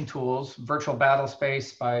simulation tools, Virtual Battle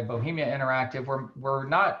Space by Bohemia Interactive, were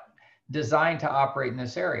not designed to operate in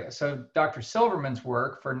this area. So Dr. Silverman's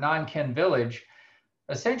work for Non-Kin Village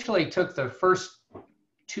essentially took the first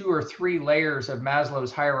 2 or 3 layers of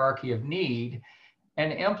Maslow's hierarchy of need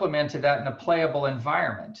and implemented that in a playable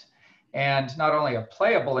environment. And not only a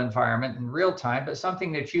playable environment in real time, but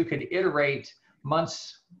something that you could iterate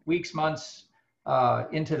months, weeks, months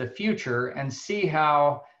into the future and see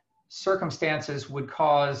how circumstances would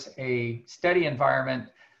cause a steady environment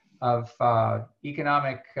of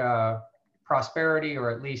economic prosperity, or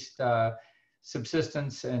at least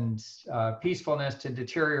subsistence and peacefulness, to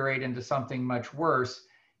deteriorate into something much worse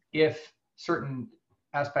if certain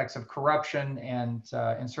aspects of corruption and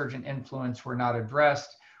insurgent influence were not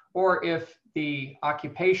addressed, or if the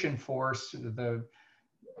occupation force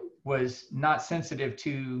was not sensitive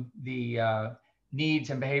to the needs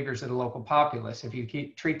and behaviors of the local populace. If you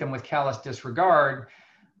treat them with callous disregard,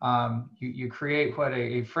 you create what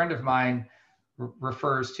a friend of mine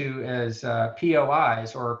refers to as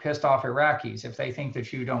POIs, or pissed off Iraqis. If they think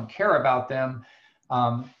that you don't care about them,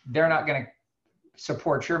 they're not going to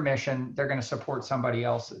support your mission, they're going to support somebody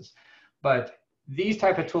else's. But these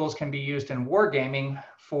type of tools can be used in wargaming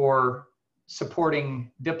for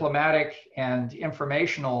supporting diplomatic and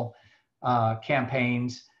informational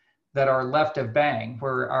campaigns that are left of bang,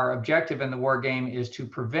 where our objective in the war game is to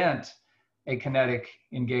prevent a kinetic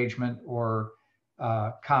engagement or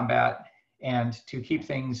combat, and to keep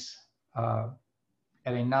things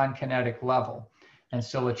at a non-kinetic level and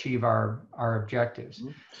still achieve our objectives.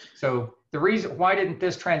 Mm-hmm. So the reason, why didn't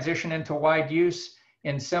this transition into wide use?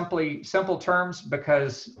 In simple terms,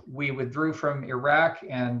 because we withdrew from Iraq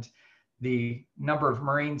and the number of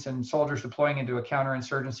Marines and soldiers deploying into a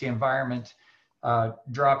counterinsurgency environment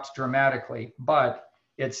dropped dramatically. But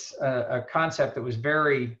it's a concept that was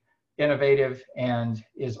very innovative and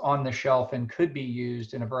is on the shelf and could be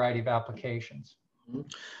used in a variety of applications. Mm-hmm.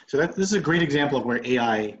 So this is a great example of where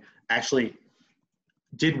AI actually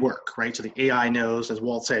did work, right? So the AI knows, as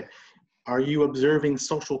Walt said, are you observing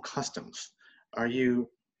social customs? Are you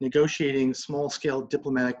negotiating small-scale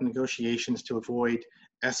diplomatic negotiations to avoid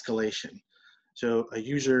escalation? So a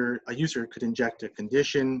user could inject a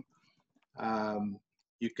condition.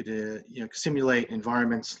 You could simulate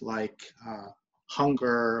environments like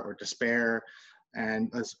hunger or despair,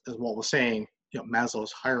 and as Walt was saying,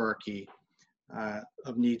 Maslow's hierarchy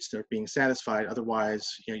of needs that are being satisfied. Otherwise,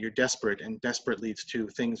 you're desperate, and desperate leads to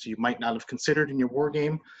things you might not have considered in your war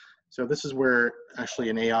game. So this is where actually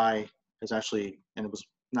an AI has actually, and it was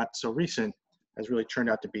not so recent, has really turned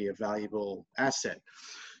out to be a valuable asset.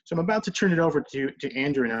 So I'm about to turn it over to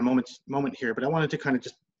Andrew in a moment here, but I wanted to kind of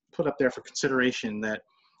just put up there for consideration that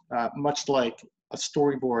much like a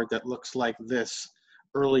storyboard that looks like this,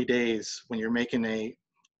 early days when you're making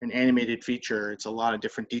an animated feature, it's a lot of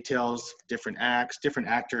different details, different acts, different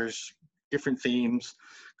actors, different themes,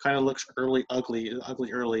 kind of looks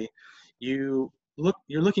ugly early. You're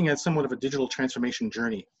looking at somewhat of a digital transformation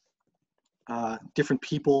journey. Different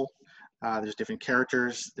people, there's different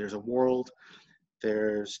characters, there's a world,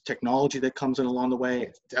 there's technology that comes in along the way.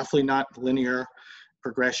 It's definitely not linear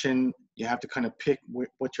progression. You have to kind of pick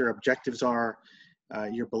what your objectives are,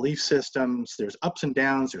 your belief systems. There's ups and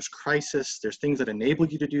downs, there's crisis, there's things that enable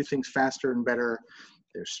you to do things faster and better,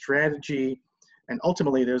 there's strategy, and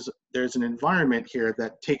ultimately there's an environment here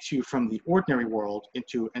that takes you from the ordinary world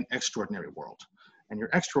into an extraordinary world. And your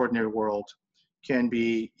extraordinary world can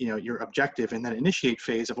be, your objective in that initiate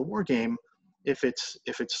phase of a war game, if it's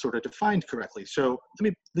sort of defined correctly. So let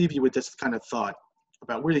me leave you with this kind of thought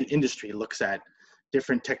about where the industry looks at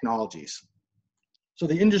different technologies. So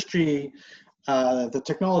the industry, the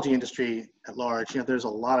technology industry at large, there's a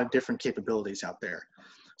lot of different capabilities out there.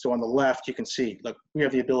 So on the left, you can see, look, we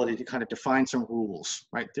have the ability to kind of define some rules,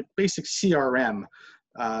 right? The basic CRM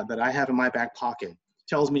that I have in my back pocket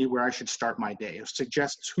tells me where I should start my day. It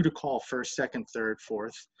suggests who to call first, second, third,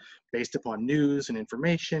 fourth, based upon news and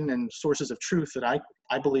information and sources of truth that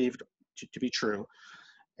I believed to be true.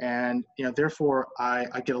 And therefore, I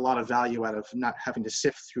get a lot of value out of not having to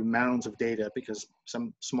sift through mounds of data because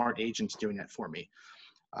some smart agent's doing that for me.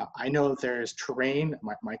 I know there's terrain.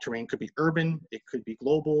 My terrain could be urban, it could be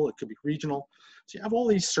global, it could be regional. So you have all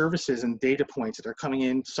these services and data points that are coming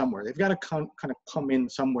in somewhere. They've got to kind of come in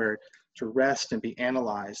somewhere to rest and be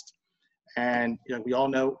analyzed. And we all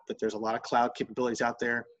know that there's a lot of cloud capabilities out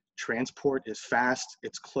there. Transport is fast,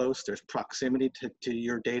 it's close, there's proximity to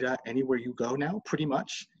your data anywhere you go now, pretty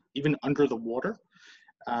much, even under the water.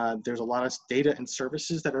 There's a lot of data and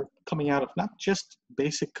services that are coming out of not just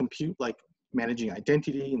basic compute, like managing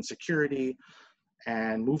identity and security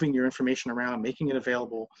and moving your information around, making it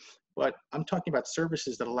available. But I'm talking about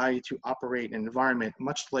services that allow you to operate an environment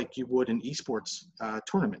much like you would an eSports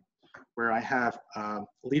tournament, where I have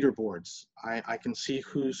leaderboards. I can see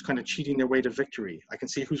who's kind of cheating their way to victory. I can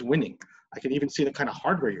see who's winning. I can even see the kind of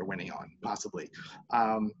hardware you're winning on, possibly.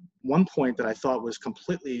 One point that I thought was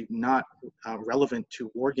completely not relevant to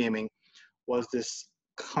wargaming was this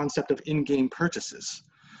concept of in-game purchases.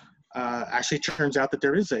 Actually, it turns out that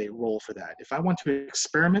there is a role for that. If I want to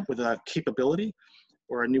experiment with a capability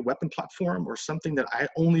or a new weapon platform or something that I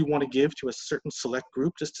only want to give to a certain select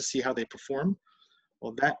group just to see how they perform,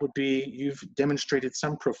 well, that would be, you've demonstrated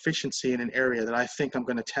some proficiency in an area that I think I'm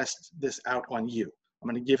going to test this out on you. I'm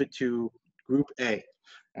going to give it to group A.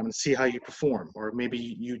 I'm going to see how you perform. Or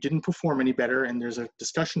maybe you didn't perform any better and there's a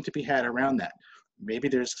discussion to be had around that. Maybe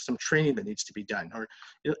there's some training that needs to be done, or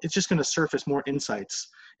it's just going to surface more insights.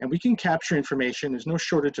 And we can capture information. There's no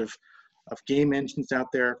shortage of game engines out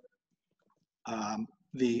there.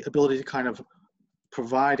 The ability to kind of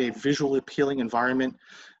provide a visually appealing environment.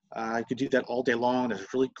 I could do that all day long. There's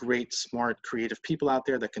really great, smart, creative people out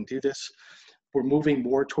there that can do this. We're moving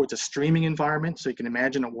more towards a streaming environment. So you can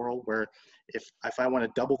imagine a world where if I want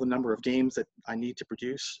to double the number of games that I need to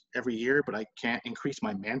produce every year, but I can't increase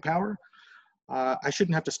my manpower, I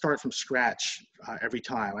shouldn't have to start from scratch every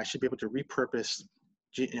time. I should be able to repurpose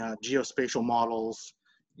geospatial models,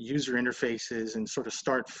 user interfaces, and sort of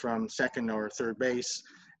start from second or third base.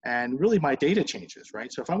 And really my data changes,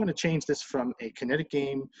 right? So if I want to change this from a kinetic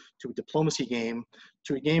game to a diplomacy game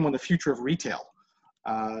to a game on the future of retail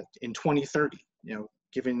in 2030,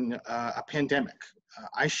 given a pandemic,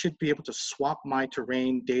 I should be able to swap my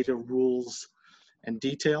terrain, data, rules, and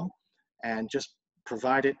detail and just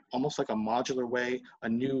provide it almost like a modular way, a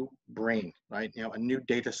new brain, right? A new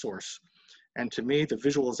data source. And to me, the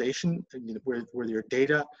visualization where your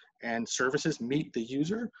data and services meet the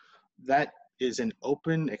user, that is an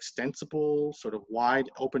open, extensible, sort of wide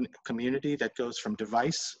open community that goes from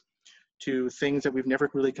device to things that we've never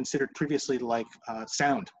really considered previously, like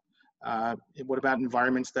sound. What about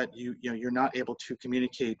environments that you're not able to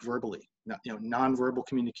communicate verbally, non-verbal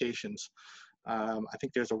communications? I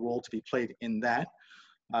think there's a role to be played in that,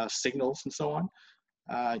 signals and so on.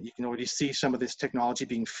 You can already see some of this technology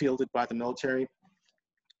being fielded by the military.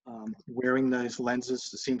 Wearing those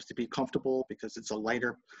lenses seems to be comfortable because it's a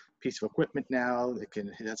lighter piece of equipment now.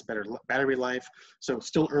 It has better battery life. So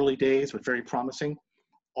still early days, but very promising.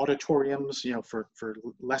 Auditoriums, for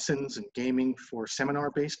lessons and gaming for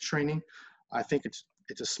seminar-based training. I think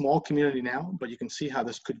it's a small community now, but you can see how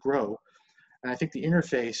this could grow. And I think the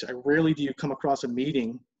interface, rarely do you come across a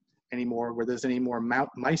meeting anymore where there's any more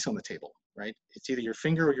mice on the table, right? It's either your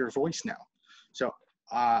finger or your voice now. So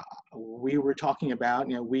we were talking about,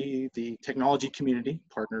 we, the technology community,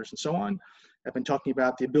 partners and so on, have been talking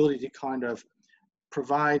about the ability to kind of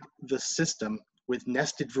provide the system with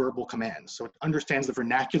nested verbal commands. So it understands the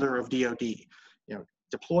vernacular of DoD,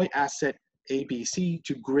 deploy asset ABC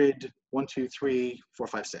to grid 1, 2, 3, 4,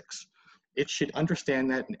 5, 6. It should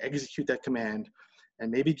understand that and execute that command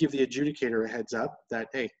and maybe give the adjudicator a heads up that,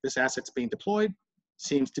 hey, this asset's being deployed,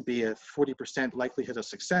 seems to be a 40% likelihood of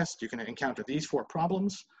success. You're going to encounter these 4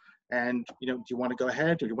 problems. And do you want to go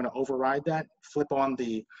ahead, or do you want to override that, flip on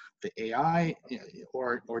the AI,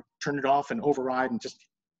 or turn it off and override and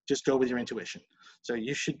just go with your intuition? So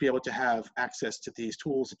you should be able to have access to these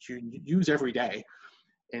tools that you use every day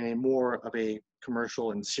in a more of a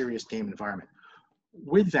commercial and serious game environment.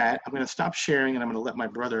 With that, I'm going to stop sharing and I'm going to let my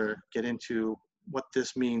brother get into what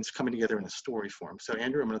this means coming together in a story form. So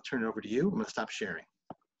Andrew, I'm going to turn it over to you. I'm going to stop sharing.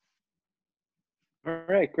 All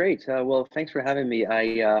right, great. Well, thanks for having me.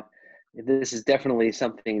 This is definitely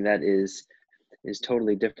something that is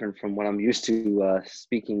totally different from what I'm used to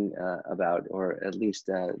speaking about, or at least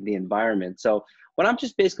the environment. So what I'm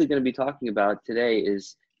just basically going to be talking about today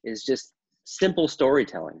is just simple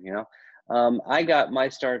storytelling. I got my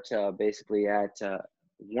start basically at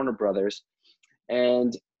Warner Brothers,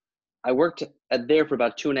 and I worked there for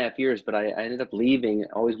about 2.5 years, but I ended up leaving,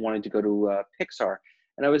 always wanting to go to Pixar.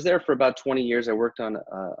 And I was there for about 20 years. I worked on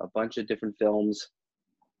a bunch of different films,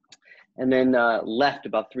 and then left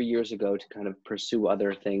about 3 years ago to kind of pursue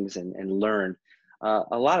other things and learn.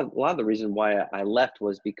 A lot of the reason why I left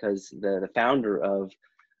was because the founder of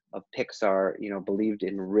Pixar, believed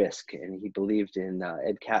in risk, and he believed in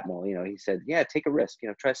Ed Catmull. He said, yeah, take a risk,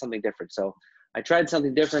 try something different. So I tried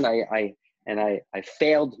something different. I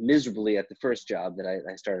failed miserably at the first job that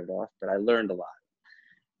I started off, but I learned a lot.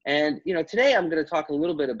 And, today I'm going to talk a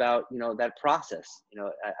little bit about, that process.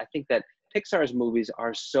 I think that Pixar's movies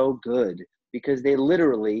are so good because they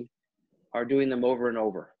literally are doing them over and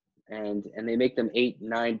over. and they make them 8,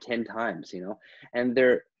 9, 10 times, and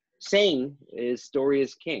they're saying is story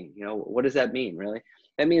is king. What does that mean, really?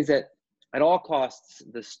 That means that at all costs,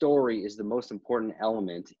 the story is the most important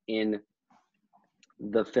element in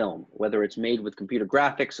the film, whether it's made with computer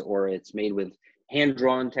graphics or it's made with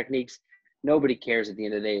hand-drawn techniques. Nobody cares at the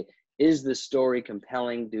end of the day. Is the story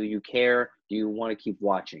compelling? Do you care? Do you want to keep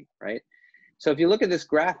watching, right? So if you look at this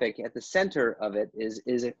graphic, at the center of it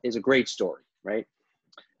is a great story, right?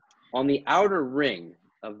 On the outer ring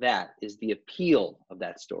of that is the appeal of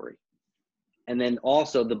that story. And then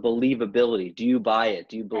also the believability. Do you buy it?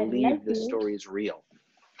 Do you believe the story is real?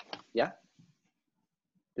 Yeah?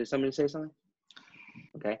 Did somebody say something?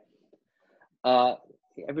 Okay.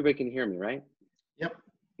 Everybody can hear me, right? Yep.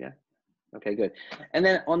 Yeah. Okay, good. And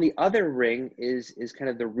then on the other ring is kind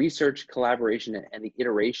of the research, collaboration, and the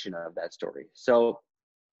iteration of that story. So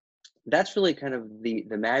that's really kind of the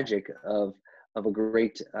magic of a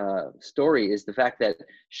great story, is the fact that,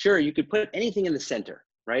 sure, you could put anything in the center,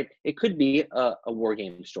 right? It could be a war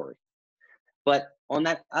game story, but on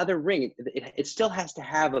that other ring, it still has to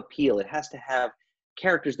have appeal. It has to have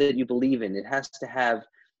characters that you believe in. It has to have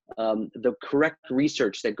the correct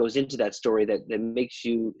research that goes into that story that makes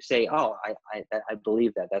you say, oh, I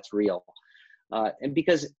believe that, that's real. And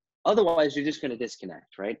because otherwise you're just going to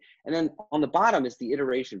disconnect, right? And then on the bottom is the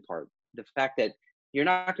iteration part, the fact that you're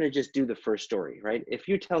not going to just do the first story, right? If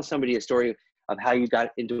you tell somebody a story of how you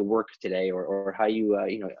got into work today, or how you,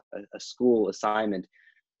 a school assignment,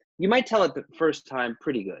 you might tell it the first time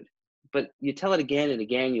pretty good, but you tell it again and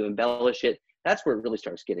again, you embellish it. That's where it really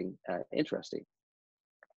starts getting interesting.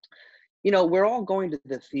 We're all going to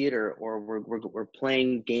the theater, or we're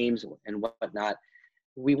playing games and whatnot.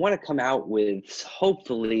 We want to come out with,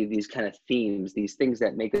 hopefully, these kind of themes, these things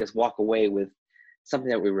that make us walk away with something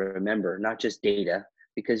that we remember, not just data,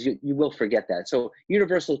 because you will forget that. So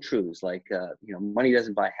universal truths like, money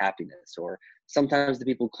doesn't buy happiness, or sometimes the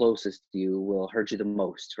people closest to you will hurt you the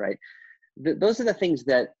most, right? Those are the things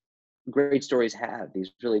that great stories have,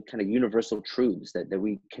 these really kind of universal truths that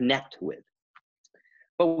we connect with.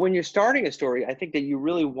 But when you're starting a story, I think that you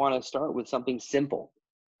really want to start with something simple.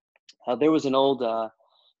 There was an old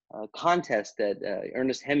contest that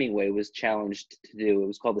Ernest Hemingway was challenged to do. It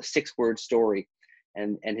was called the 6-word story.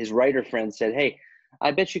 And his writer friend said, hey,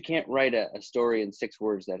 I bet you can't write a story in 6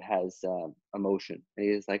 words that has emotion. And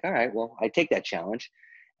he was like, all right, well, I take that challenge.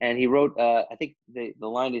 And he wrote, I think the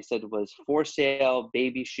line he said was, "For sale,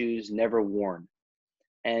 baby shoes never worn."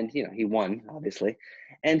 And, he won, obviously.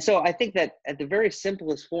 And so I think that at the very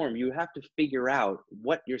simplest form, you have to figure out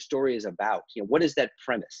what your story is about. What is that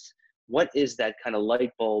premise? What is that kind of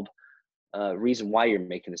light bulb reason why you're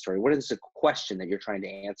making the story? What is the question that you're trying to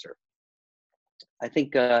answer? I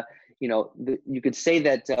think, you could say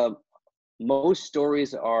that most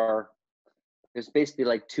stories there's basically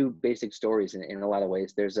like 2 basic stories in a lot of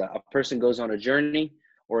ways. There's a person goes on a journey,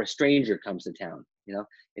 or a stranger comes to town.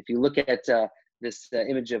 If you look at this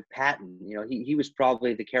image of Patton, he was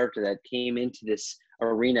probably the character that came into this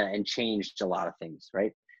arena and changed a lot of things,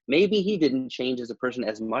 right? Maybe he didn't change as a person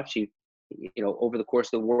as much. He, over the course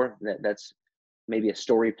of the war, that's maybe a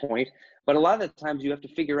story point. But a lot of the times you have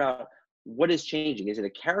to figure out what is changing. Is it a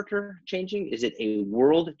character changing? Is it a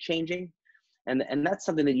world changing? And that's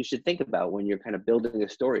something that you should think about when you're kind of building a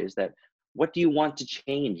story, is that what do you want to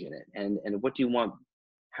change in it? And what do you want?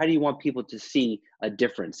 How do you want people to see a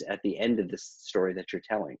difference at the end of the story that you're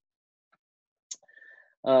telling?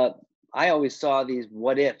 I always saw these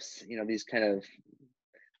what ifs, these kind of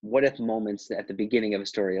what if moments at the beginning of a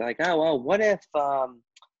story. Like, oh, well, what if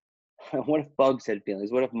bugs had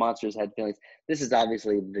feelings? What if monsters had feelings? This is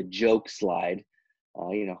obviously the joke slide.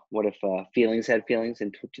 What if feelings had feelings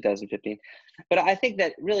in 2015? But I think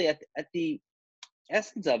that really at the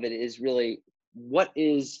essence of it is really, what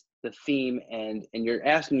is the theme, and you're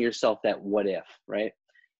asking yourself that what if, right?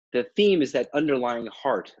 The theme is that underlying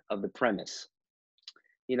heart of the premise.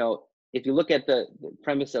 If you look at the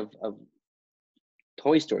premise of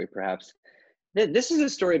Toy Story, perhaps, this is a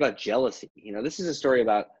story about jealousy. This is a story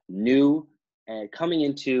about new and coming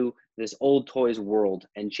into this old toys world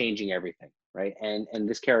and changing everything, right? And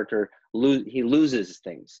this character, he loses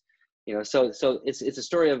things. So it's a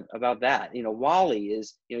story about that. Wall-E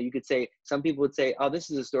is, you could say, some people would say, oh, this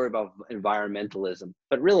is a story about environmentalism,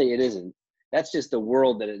 but really it isn't. That's just the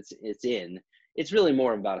world that it's in. It's really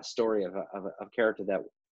more about a story of a character that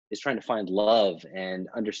is trying to find love and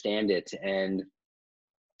understand it, and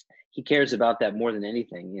he cares about that more than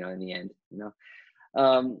anything. In the end,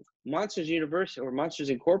 Monsters Universe, or Monsters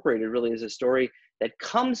Incorporated, really is a story that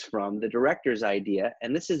comes from the director's idea,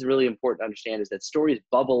 and this is really important to understand, is that stories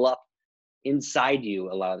bubble up inside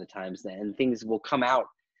you a lot of the times, and things will come out,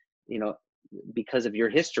 you know, because of your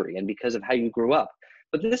history and because of how you grew up.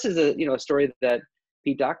 But this is a, you know, a story that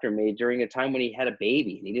Pete Docter made during a time when he had a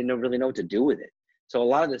baby and he didn't really know what to do with it. So a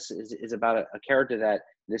lot of this is about a character that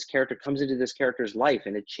this character comes into this character's life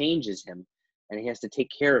and it changes him, and he has to take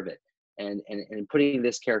care of it, and putting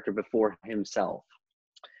this character before himself.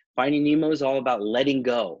 Finding Nemo is all about letting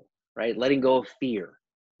go, right? Letting go of fear.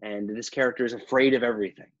 And this character is afraid of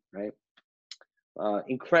everything, right?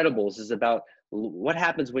 Incredibles is about what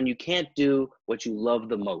happens when you can't do what you love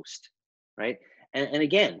the most, right? And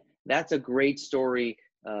again, that's a great story,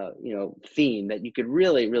 you know, theme that you could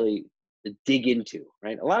really, really dig into,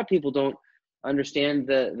 right? A lot of people don't understand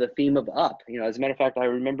the theme of Up. You know, as a matter of fact, I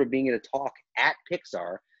remember being at a talk at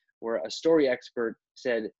Pixar where a story expert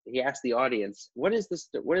said, he asked the audience, what is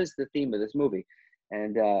the theme of this movie?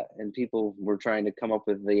 And people were trying to come up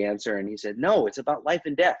with the answer, and he said, no, it's about life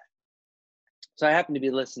and death. So I happened to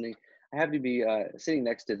be listening. I happened to be sitting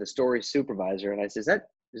next to the story supervisor, and I said,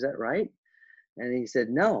 is that right? And he said,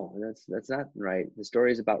 no, that's not right. The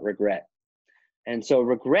story is about regret. And so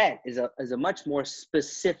regret is a much more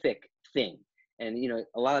specific thing. And, you know,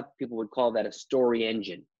 a lot of people would call that a story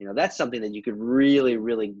engine. You know, that's something that you could really,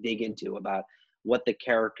 really dig into about what the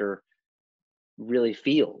character really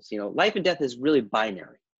feels. You know, life and death is really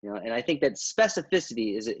binary, you know, and I think that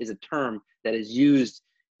specificity is a term that is used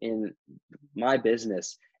in my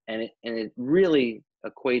business, and it really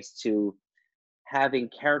equates to having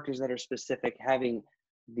characters that are specific, having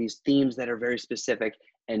these themes that are very specific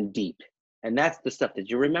and deep. And that's the stuff that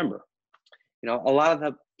you remember. You know, a lot of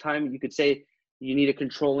the time you could say you need a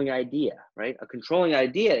controlling idea, right? A controlling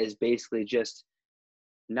idea is basically just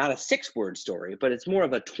not a 6-word story, but it's more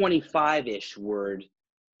of a 25-ish word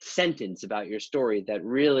sentence about your story that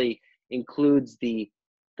really includes the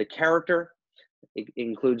character, it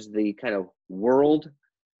includes the kind of world,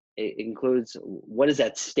 it includes what is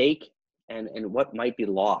at stake and what might be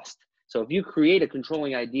lost. So if you create a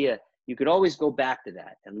controlling idea, you could always go back to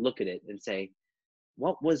that and look at it and say,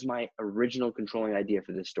 what was my original controlling idea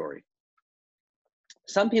for this story?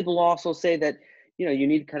 Some people also say that, you know, you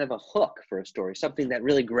need kind of a hook for a story, something that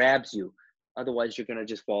really grabs you. Otherwise, you're going to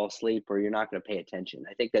just fall asleep or you're not going to pay attention.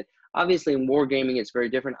 I think that obviously in wargaming, it's very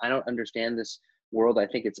different. I don't understand this world. I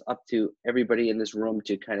think it's up to everybody in this room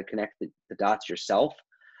to kind of connect the dots yourself.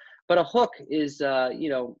 But a hook is, you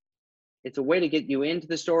know, it's a way to get you into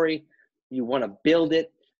the story. You want to build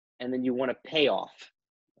it, and then you want to pay off.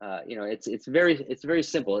 You know, it's very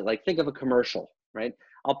simple. Like, think of a commercial, right?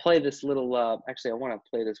 I'll play this little, actually, I want to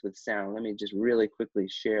play this with sound. Let me just really quickly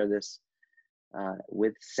share this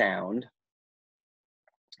with sound.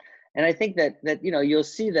 And I think that you know, you'll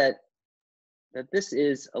see that this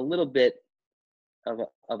is a little bit of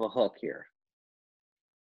a hook here.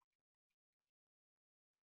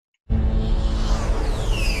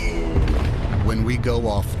 When we go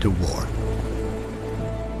off to war,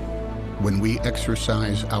 when we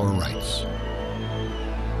exercise our rights,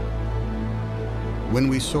 when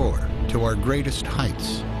we soar to our greatest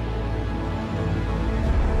heights,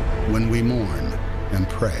 when we mourn and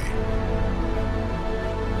pray,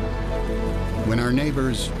 when our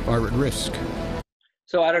neighbors are at risk.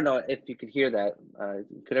 So I don't know if you could hear that.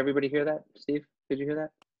 Could everybody hear that? Steve, could you hear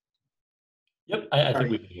that? Yep, I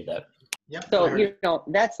think we can hear that. Yep. So, you know,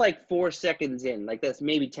 that's like 4 seconds in, like that's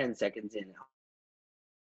maybe 10 seconds in.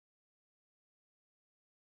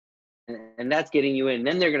 And that's getting you in.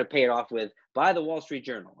 Then they're going to pay it off with, buy the Wall Street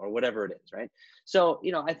Journal or whatever it is, right? So,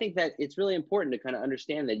 you know, I think that it's really important to kind of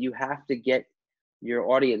understand that you have to get your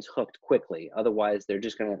audience hooked quickly. Otherwise, they're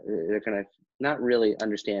going to not really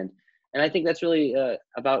understand. And I think that's really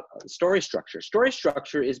about story structure. Story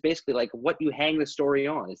structure is basically like what you hang the story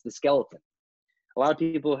on. It's the skeleton. A lot of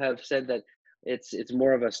people have said that it's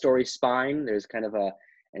more of a story spine. There's kind of an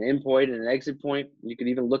in point and an exit point. You could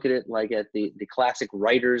even look at it like at the classic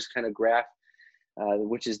writer's kind of graph,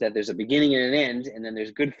 which is that there's a beginning and an end, and then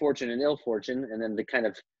there's good fortune and ill fortune, and then the kind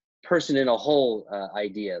of person in a whole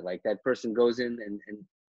idea. Like that person goes in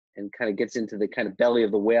and kind of gets into the kind of belly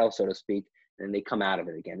of the whale, so to speak, and they come out of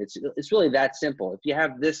it again. It's really that simple. If you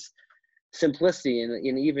have this simplicity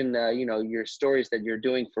in even you know, your stories that you're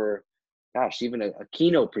doing for, gosh, even a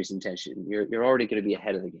keynote presentation, you're already going to be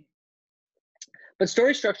ahead of the game. But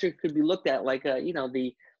story structure could be looked at like you know,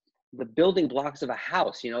 the building blocks of a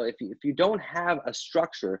house. You know, if you don't have a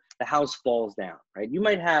structure, the house falls down, right? You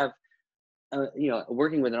might have you know,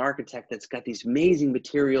 working with an architect that's got these amazing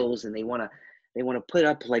materials, and they want to put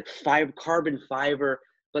up like carbon fiber,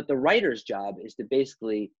 but the writer's job is to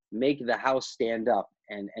basically make the house stand up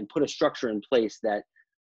and put a structure in place that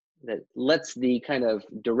lets the kind of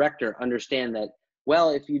director understand that, well,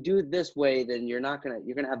 if you do it this way, then you're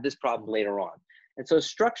gonna have this problem later on. And so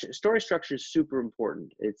story structure is super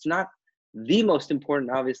important. It's not the most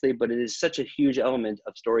important, obviously, but it is such a huge element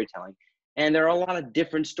of storytelling. And there are a lot of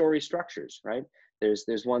different story structures, right? There's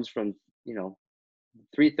ones from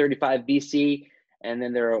 335 BC, and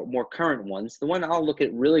then there are more current ones. The one I'll look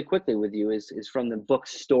at really quickly with you is from the book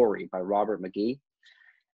Story by Robert McGee.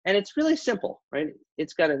 And it's really simple, right?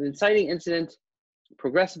 It's got an inciting incident,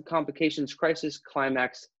 progressive complications, crisis,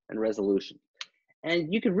 climax, and resolution.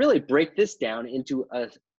 And you could really break this down into a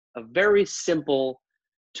very simple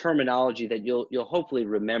terminology that you'll hopefully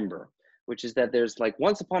remember, which is that there's like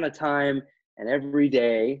once upon a time and every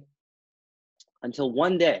day until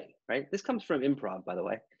one day, right? This comes from improv, by the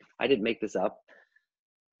way. I didn't make this up.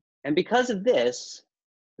 And because of this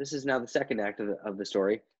is now the second act of the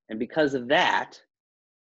story. And because of that,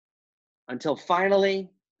 until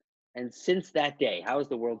finally, and since that day, how has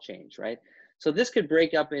the world changed, right? So this could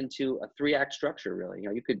break up into a 3-act structure, really.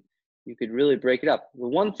 You could really break it up. The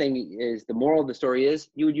one thing is, the moral of the story is,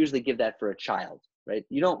 you would usually give that for a child, right?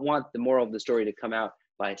 You don't want the moral of the story to come out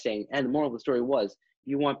by saying, and the moral of the story was,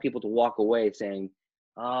 you want people to walk away saying,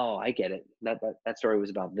 oh, I get it. That story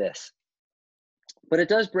was about this. But it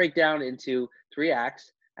does break down into 3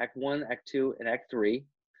 acts, Act 1, Act 2, and Act 3.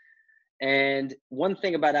 And one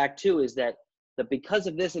thing about Act 2 is that because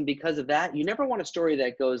of this and because of that, you never want a story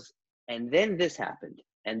that goes, and then this happened,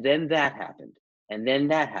 and then that happened, and then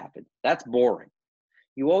that happened. That's boring.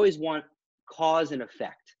 You always want cause and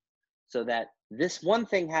effect, so that this one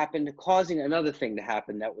thing happened, causing another thing to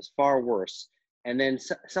happen that was far worse. And then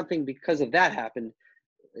something because of that happened,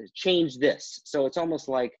 changed this. So it's almost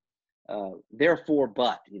like, therefore,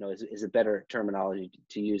 but, is a better terminology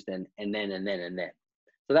to use than and then, and then, and then.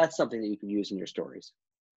 So that's something that you can use in your stories.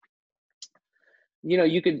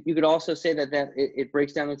 You could also say that it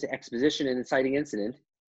breaks down into exposition and inciting incident.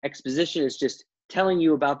 Exposition is just telling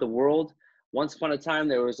you about the world. Once upon a time,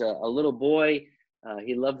 there was a little boy.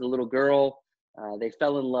 He loved a little girl. They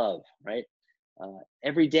fell in love, right?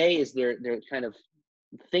 Every day is their kind of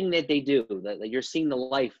thing that they do, that you're seeing the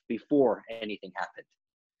life before anything happened.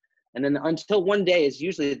 And then until one day is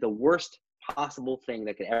usually the worst possible thing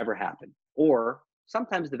that could ever happen, or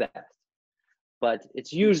sometimes the best, but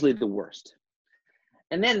it's usually the worst.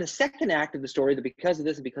 And then the second act of the story, the because of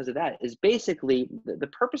this and because of that, is basically the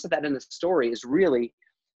purpose of that in the story is really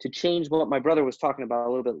to change what my brother was talking about a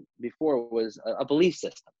little bit before, was a belief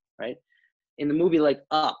system, right? In the movie like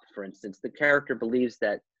Up, for instance, the character believes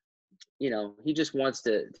that, he just wants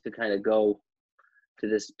to kind of go to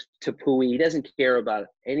this Tepui. He doesn't care about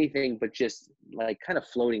anything but just like kind of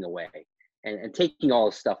floating away and taking all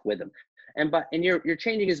his stuff with him. And you're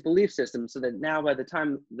changing his belief system so that now by the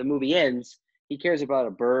time the movie ends, he cares about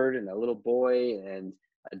a bird and a little boy and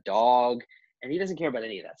a dog, and he doesn't care about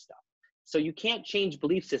any of that stuff. So you can't change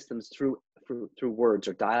belief systems through words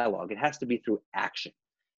or dialogue. It has to be through action.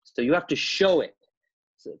 So you have to show it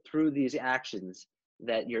through these actions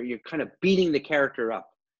that you're kind of beating the character up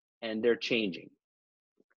and they're changing.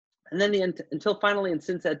 And then until finally and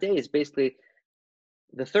since that day is basically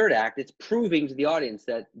the third act. It's proving to the audience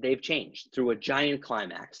that they've changed through a giant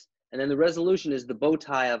climax. And then the resolution is the bow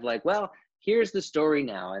tie of like, well, here's the story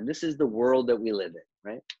now, and this is the world that we live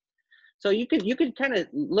in, right? So you could kind of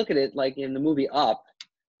look at it like in the movie Up.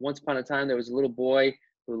 Once upon a time, there was a little boy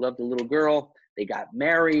who loved a little girl. They got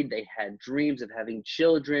married. They had dreams of having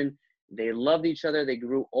children. They loved each other. They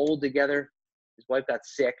grew old together. His wife got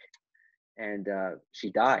sick, and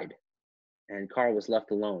she died, and Carl was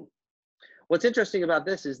left alone. What's interesting about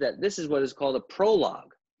this is that this is what is called a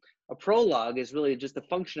prologue. A prologue is really just the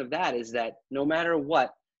function of that, is that no matter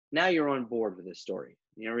what, now you're on board with this story.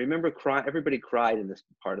 Remember, everybody cried in this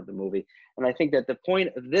part of the movie. And I think that the point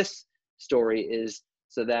of this story is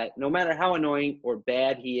so that no matter how annoying or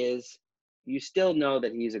bad he is, you still know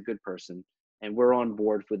that he's a good person and we're on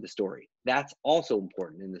board with the story. That's also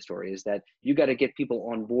important in the story, is that you got to get people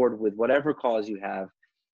on board with whatever cause you have,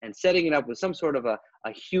 and setting it up with some sort of a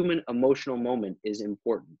human emotional moment is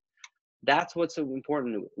important. That's what's so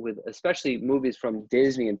important with especially movies from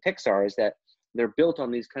Disney and Pixar, is that they're built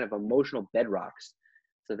on these kind of emotional bedrocks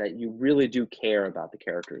so that you really do care about the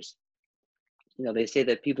characters. They say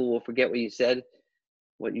that people will forget what you said,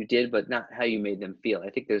 what you did, but not how you made them feel. I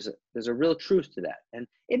think there's a real truth to that. And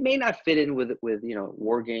it may not fit in with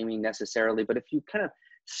wargaming necessarily, but if you kind of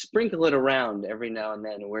sprinkle it around every now and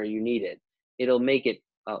then where you need it, it'll make it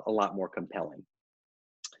a lot more compelling.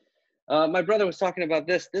 My brother was talking about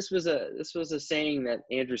this. This was a saying that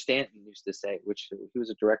Andrew Stanton used to say, which he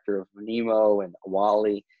was a director of Nemo and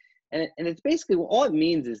WALL-E. And it's basically, all it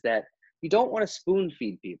means is that you don't want to spoon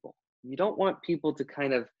feed people. You don't want people to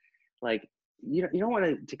kind of like, you don't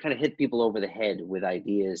want to kind of hit people over the head with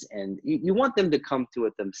ideas, and you want them to come to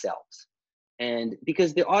it themselves. And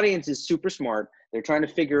because the audience is super smart, they're trying to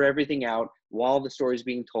figure everything out while the story's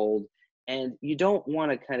being told. And you don't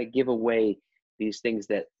want to kind of give away these things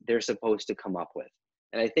that they're supposed to come up with.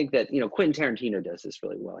 And I think that, Quentin Tarantino does this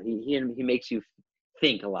really well. He makes you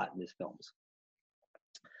think a lot in his films.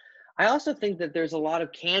 I also think that there's a lot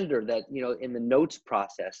of candor that, in the notes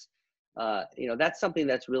process, that's something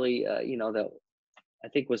that's really, that I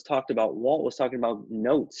think was talked about. Walt was talking about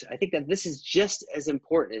notes. I think that this is just as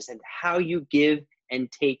important as, and how you give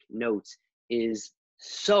and take notes is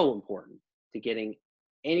so important to getting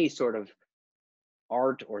any sort of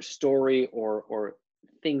art or story or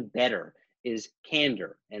thing better, is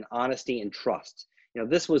candor and honesty and trust.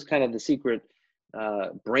 This was kind of the secret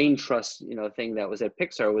brain trust, thing that was at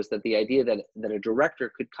Pixar, was that the idea that a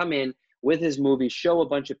director could come in with his movie, show a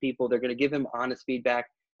bunch of people, they're going to give him honest feedback,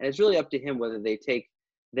 and it's really up to him whether they take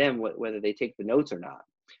the notes or not.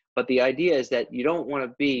 But the idea is that you don't want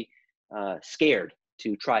to be scared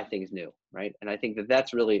to try things new, right? And I think that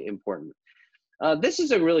that's really important. This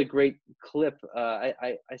is a really great clip.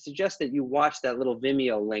 I suggest that you watch that little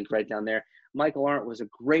Vimeo link right down there. Michael Arndt was a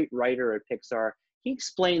great writer at Pixar. He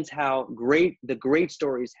explains how the great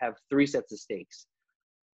stories have 3 sets of stakes.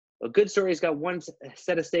 A good story's got 1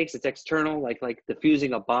 set of stakes. It's external, like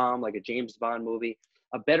defusing a bomb, like a James Bond movie.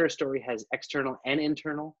 A better story has external and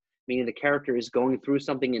internal, meaning the character is going through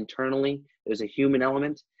something internally. There's a human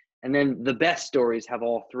element. And then the best stories have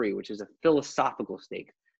all 3, which is a philosophical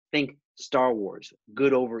stake. Think Star Wars,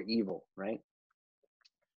 good over evil, right?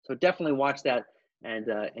 So definitely watch that, and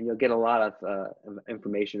you'll get a lot of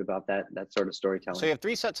information about that sort of storytelling. So you have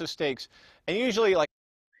 3 sets of stakes, and usually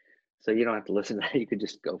so you don't have to listen to that. You could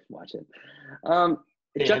just go watch it.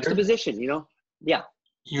 Juxtaposition, yeah.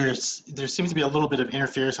 There seems to be a little bit of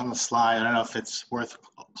interference on the slide. I don't know if it's worth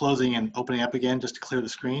closing and opening up again just to clear the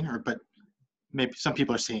screen, but maybe some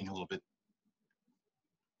people are seeing a little bit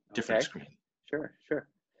different screen. Sure.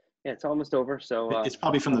 Yeah, it's almost over. So it's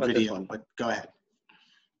probably from the video, but go ahead.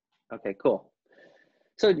 Okay, cool.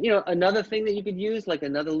 So, another thing that you could use, like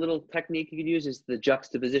another little technique you could use, is the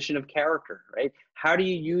juxtaposition of character, right? How do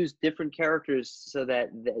you use different characters so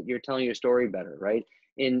that you're telling your story better, right?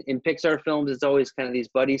 In Pixar films, it's always kind of these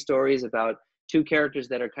buddy stories about 2 characters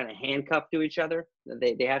that are kind of handcuffed to each other.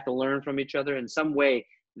 They have to learn from each other in some way.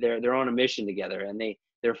 They're on a mission together, and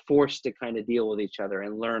they're forced to kind of deal with each other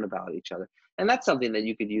and learn about each other. And that's something that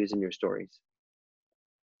you could use in your stories.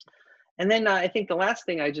 And then I think the last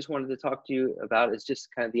thing I just wanted to talk to you about is just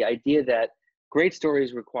kind of the idea that great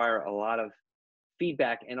stories require a lot of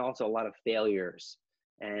feedback and also a lot of failures,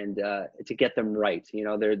 and to get them right.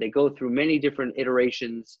 They go through many different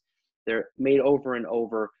iterations. They're made over and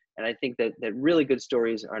over. And I think that really good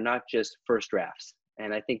stories are not just first drafts.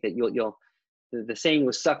 And I think that the saying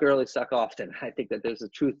was suck early, suck often. I think that there's a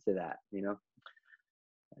truth to that,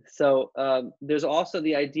 So there's also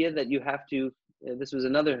the idea that you have to, this was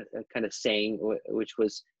another kind of saying, which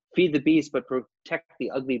was feed the beast, but protect the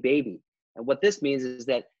ugly baby. And what this means is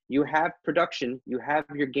that you have production, you have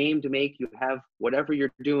your game to make, you have whatever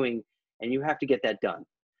you're doing, and you have to get that done.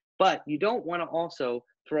 But you don't want to also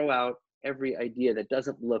throw out every idea that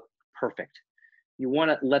doesn't look perfect. You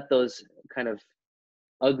want to let those kind of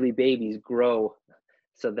ugly babies grow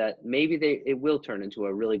so that maybe it will turn into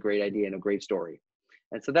a really great idea and a great story.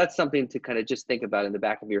 And so that's something to kind of just think about in the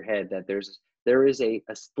back of your head, that there is a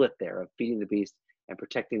split there of feeding the beast and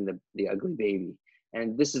protecting the ugly baby.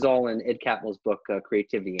 And this is all in Ed Catmull's book,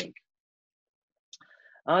 Creativity, Inc.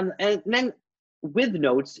 And then with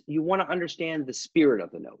notes, you want to understand the spirit of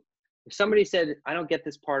the note. If somebody said, I don't get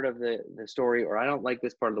this part of the story, or I don't like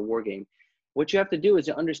this part of the war game, what you have to do is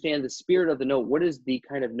to understand the spirit of the note. What is the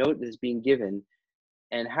kind of note that is being given,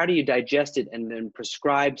 and how do you digest it and then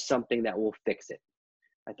prescribe something that will fix it?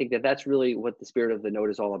 I think that that's really what the spirit of the note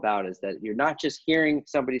is all about, is that you're not just hearing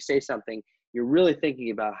somebody say something, you're really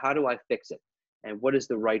thinking about, how do I fix it? And what is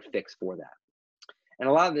the right fix for that? And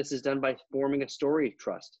a lot of this is done by forming a story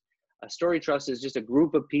trust. A story trust is just a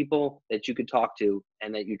group of people that you could talk to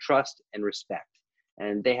and that you trust and respect.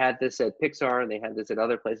 And they had this at Pixar, and they had this at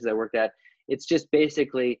other places I worked at. It's just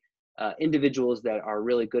basically individuals that are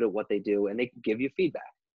really good at what they do, and they can give you feedback.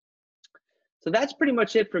 So that's pretty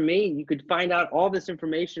much it for me. You could find out all this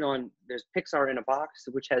information there's Pixar in a Box,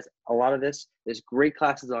 which has a lot of this. There's great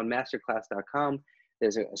classes on masterclass.com.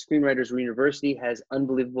 There's a Screenwriters University has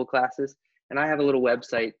unbelievable classes. And I have a little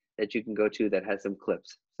website that you can go to that has some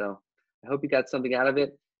clips. So I hope you got something out of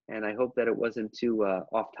it. and I hope that it wasn't too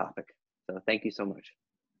off topic. So thank you so much.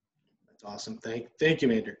 That's awesome. Thank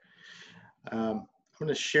you, Andrew. I'm going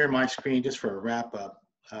to share my screen just for a wrap up.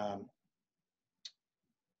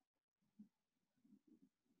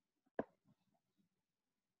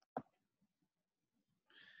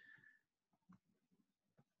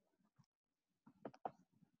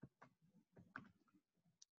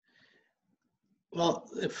 Well,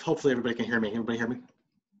 if hopefully everybody can hear me. Everybody hear me?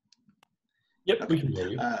 Yep, Okay. we can hear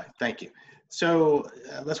you. Thank you. So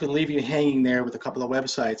let's going to leave you hanging there with a couple of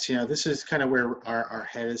websites. You know, this is kind of where our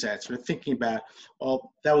head is at. Sort of thinking about,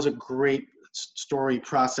 well, that was a great story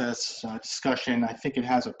process discussion. I think it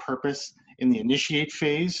has a purpose in the initiate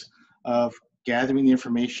phase of gathering the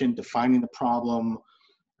information, defining the problem.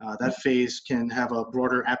 That phase can have a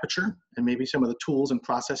broader aperture, and maybe some of the tools and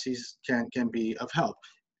processes can be of help.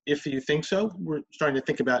 If you think so, we're starting to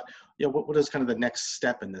think about, you know, what is kind of the next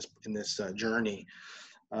step in this journey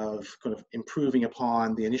of kind of improving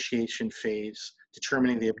upon the initiation phase,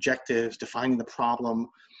 determining the objectives, defining the problem.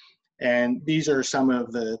 And these are some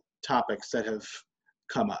of the topics that have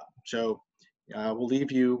come up. So we'll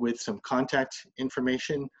leave you with some contact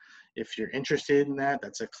information. If you're interested in that,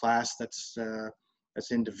 that's a class that's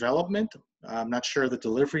in development. I'm not sure the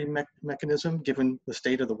delivery mechanism given the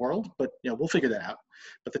state of the world, but you know, we'll figure that out.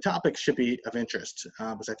 But the topic should be of interest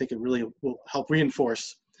because I think it really will help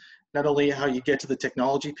reinforce not only how you get to the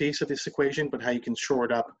technology piece of this equation, but how you can shore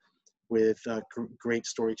it up with great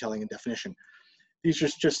storytelling and definition. These are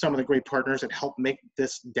just some of the great partners that help make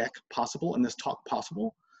this deck possible and this talk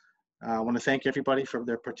possible. I want to thank everybody for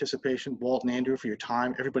their participation. Walt and Andrew for your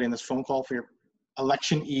time. Everybody on this phone call for your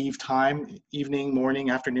election eve time, evening, morning,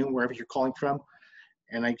 afternoon, wherever you're calling from.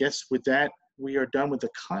 And I guess with that, we are done with the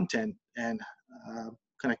content and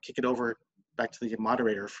kind of kick it over back to the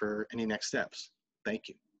moderator for any next steps. Thank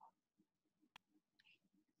you.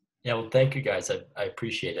 Yeah, well, thank you guys. I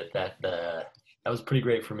appreciate it. That was pretty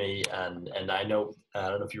great for me. And I know, I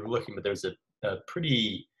don't know if you were looking, but there's a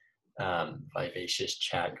pretty vivacious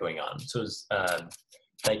chat going on. So it was,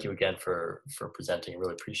 thank you again for presenting.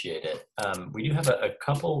 Really appreciate it. We do have a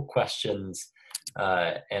couple questions,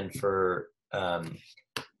 and for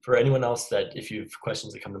anyone else that if you have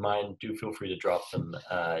questions that come to mind, do feel free to drop them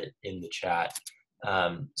in the chat.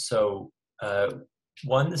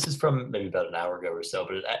 One, this is from maybe about an hour ago or so,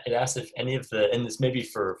 but it asked if any of the, and this may be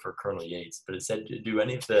for Colonel Yates, but it said, do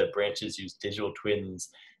any of the branches use digital twins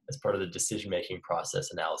as part of the decision-making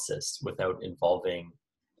process analysis without involving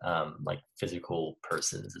like physical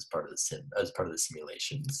persons as part of the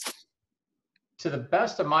simulations? To the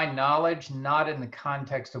best of my knowledge, not in the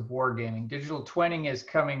context of wargaming. Digital twinning is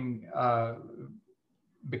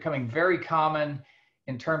becoming very common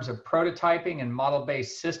in terms of prototyping and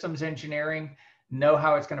model-based systems engineering. Know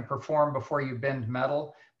how it's going to perform before you bend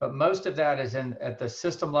metal, but most of that is at the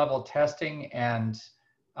system level testing and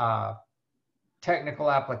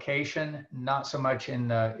technical application, not so much in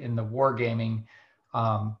the wargaming,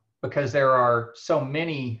 because there are so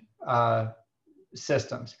many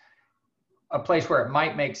systems. A place where it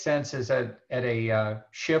might make sense is at a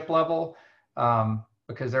ship level,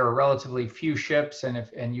 because there are relatively few ships,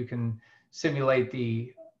 and you can simulate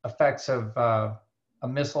the effects of a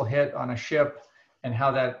missile hit on a ship and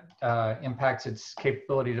how that impacts its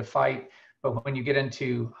capability to fight. But when you get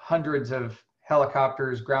into hundreds of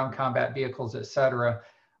helicopters, ground combat vehicles, et cetera,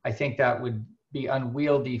 I think that would be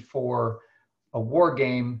unwieldy for a war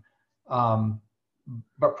game,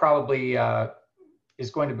 but probably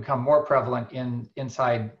is going to become more prevalent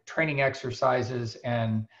inside training exercises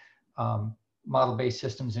and model-based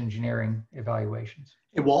systems engineering evaluations.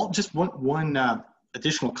 Hey, Walt, just one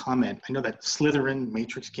additional comment. I know that Slytherin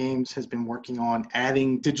Matrix Games has been working on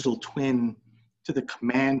adding digital twin to the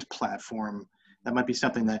command platform. That might be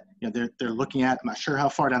something that they're looking at. I'm not sure how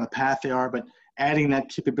far down the path they are, but adding that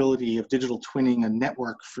capability of digital twinning a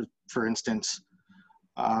network, for instance,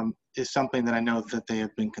 is something that I know that they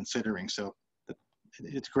have been considering. So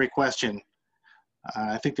it's a great question.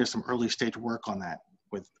 I think there's some early stage work on that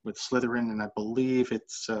with Slytherin, and I believe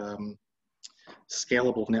it's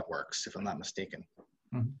Scalable Networks, if I'm not mistaken.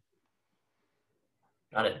 Mm-hmm.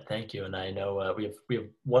 Got it. Thank you. And I know we have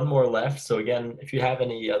one more left. So again, if you have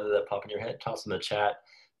any other that pop in your head, toss them in the chat.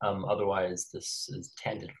 Otherwise, this is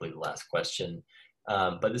tentatively the last question.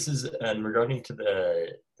 But this is regarding to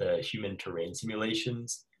the human terrain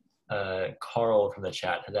simulations. Carl from the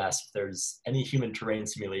chat had asked if there's any human terrain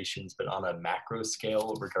simulations, but on a macro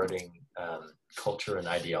scale regarding culture and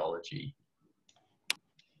ideology.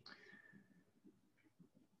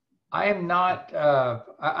 I am not,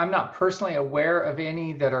 I'm not personally aware of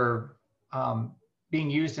any that are being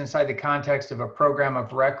used inside the context of a program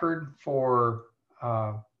of record for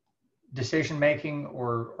decision making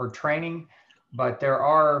or training, but there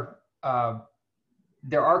are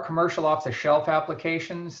commercial off-the-shelf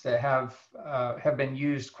applications that have been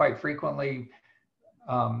used quite frequently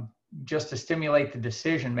just to stimulate the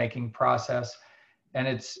decision-making process. And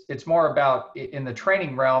it's more about, in the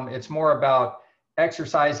training realm, it's more about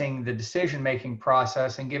exercising the decision-making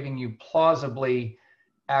process and giving you plausibly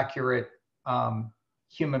accurate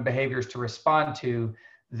human behaviors to respond to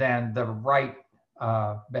than the right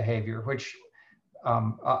behavior, which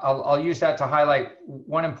I'll use that to highlight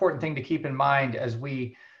one important thing to keep in mind as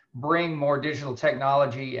we bring more digital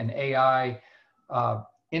technology and AI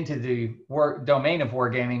into the domain of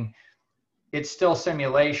wargaming. It's still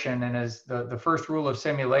simulation, and as the first rule of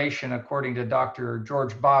simulation, according to Dr.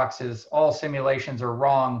 George Box, is all simulations are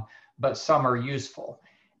wrong, but some are useful.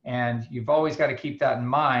 And you've always got to keep that in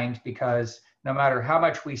mind, because no matter how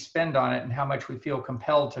much we spend on it and how much we feel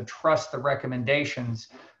compelled to trust the recommendations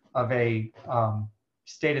of a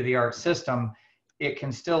state-of-the-art system, it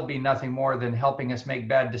can still be nothing more than helping us make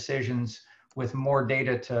bad decisions with more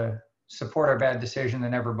data to support our bad decision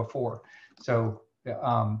than ever before. So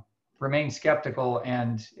remain skeptical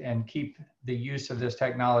and keep the use of this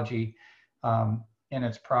technology in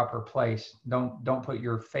its proper place. Don't put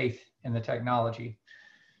your faith in the technology.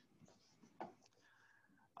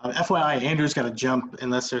 FYI, Andrew's got to jump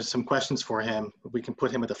unless there's some questions for him. We can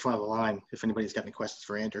put him at the front of the line if anybody's got any questions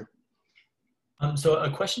for Andrew. So a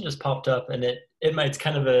question just popped up, and it's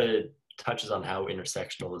kind of touches on how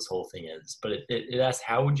intersectional this whole thing is, but it asks,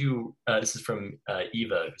 how would you, this is from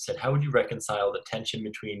Eva, who said, how would you reconcile the tension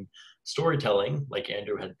between storytelling, like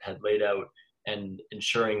Andrew had laid out, and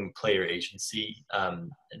ensuring player agency? And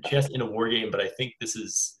she asked in a war game, but I think this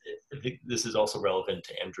is also relevant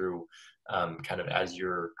to Andrew, kind of as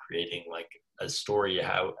you're creating like a story,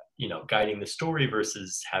 how, guiding the story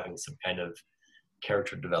versus having some kind of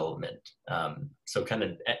character development. So kind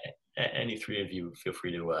of any three of you feel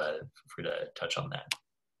free to touch on that.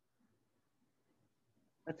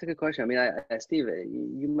 That's a good question. I mean, Steve,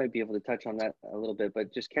 you might be able to touch on that a little bit,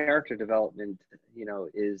 but just character development,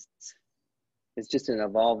 is just an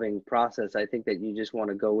evolving process. I think that you just want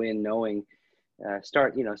to go in knowing,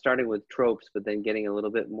 starting with tropes, but then getting a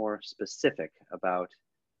little bit more specific about,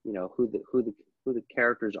 who the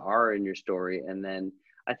characters are in your story. And then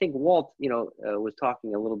I think Walt, was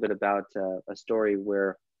talking a little bit about a story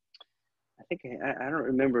where I don't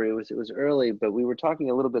remember, it was early, but we were talking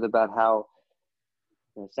a little bit about how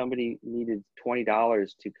somebody needed $20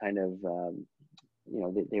 to kind of,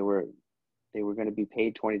 they were going to be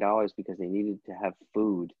paid $20 because they needed to have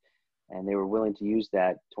food, and they were willing to use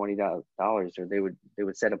that $20 or they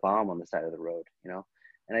would set a bomb on the side of the road,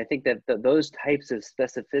 And I think that those types of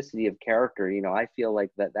specificity of character, I feel like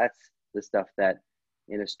that's the stuff that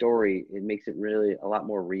in a story, it makes it really a lot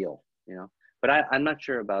more real, But I'm not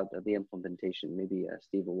sure about the implementation. Maybe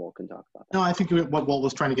Steve or Walt can talk about that. No, I think what Walt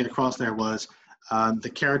was trying to get across there was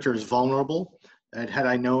the character is vulnerable. And had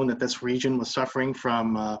I known that this region was suffering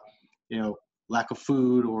from, lack of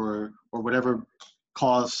food or whatever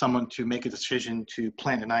caused someone to make a decision to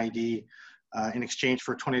plant an IED in exchange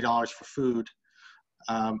for $20 for food,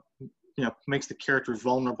 makes the character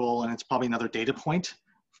vulnerable, and it's probably another data point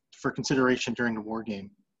for consideration during the war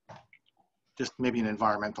game. Just maybe an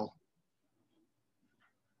environmental.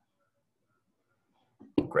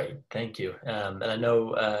 Great, thank you. And I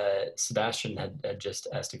know Sebastian had just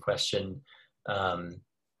asked a question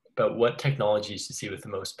about what technologies you see with the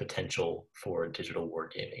most potential for digital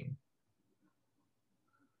wargaming.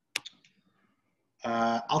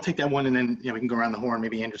 I'll take that one, and then we can go around the horn.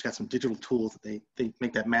 Maybe Andrew's got some digital tools that they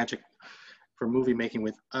make that magic for movie making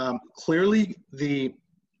with. Clearly, the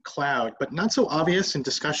cloud, but not so obvious in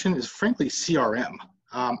discussion, is frankly CRM.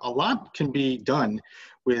 A lot can be done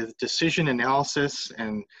with decision analysis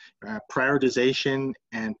and prioritization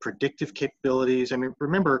and predictive capabilities. I mean,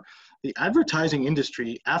 remember, the advertising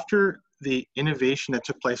industry, after the innovation that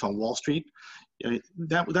took place on Wall Street,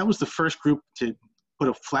 that was the first group to put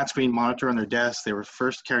a flat screen monitor on their desk. They were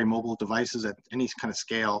first to carry mobile devices at any kind of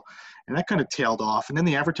scale, and that kind of tailed off. And then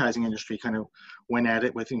the advertising industry kind of went at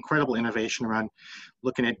it with incredible innovation around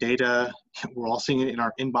looking at data. We're all seeing it in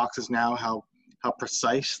our inboxes now, how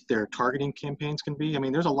precise their targeting campaigns can be. I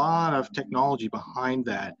mean, there's a lot of technology behind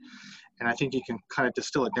that. And I think you can kind of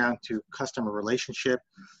distill it down to customer relationship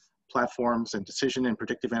platforms and decision and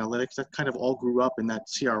predictive analytics. That kind of all grew up in that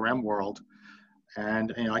CRM world.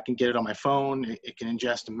 And I can get it on my phone. It can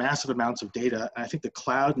ingest massive amounts of data. And I think the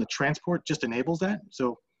cloud and the transport just enables that.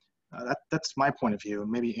 So that's my point of view. And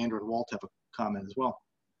maybe Andrew and Walt have a comment as well.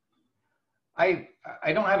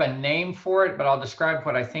 I don't have a name for it, but I'll describe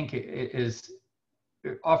what I think it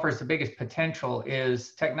offers the biggest potential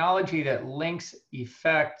is technology that links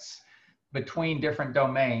effects between different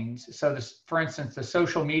domains. So this, for instance, the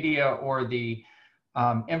social media or the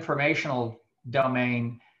informational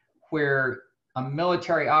domain, where a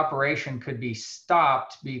military operation could be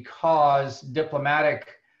stopped because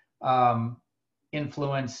diplomatic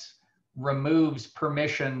influence removes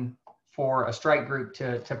permission for a strike group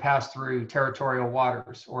to pass through territorial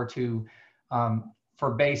waters, or to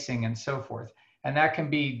for basing and so forth. And that can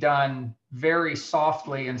be done very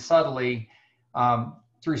softly and subtly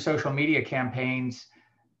through social media campaigns.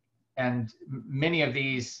 And many of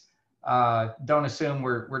these don't assume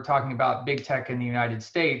we're talking about big tech in the United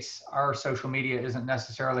States. Our social media isn't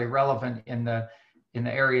necessarily relevant in the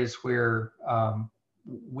areas where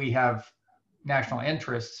we have national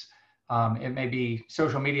interests. It may be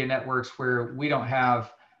social media networks where we don't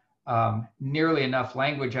have nearly enough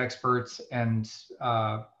language experts and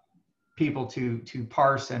people to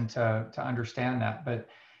parse and to understand that. But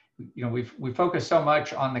you know, we focus so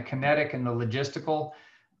much on the kinetic and the logistical,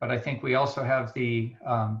 but I think we also have the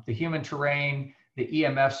human terrain, the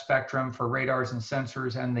EMF spectrum for radars and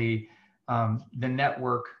sensors, and the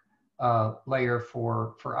network layer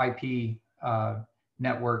for IP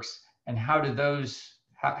networks, and how do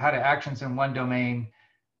actions in one domain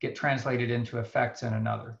get translated into effects in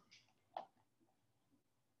another.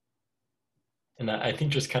 And I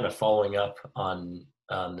think just kind of following up on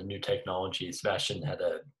the new technology, Sebastian had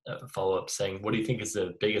a follow-up saying, what do you think is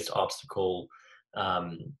the biggest obstacle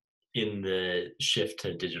in the shift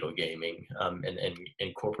to digital gaming, and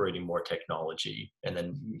incorporating more technology? And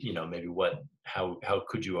then, you know, maybe how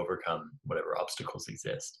could you overcome whatever obstacles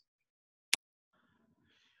exist?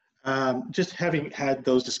 Just having had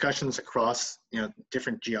those discussions across, you know,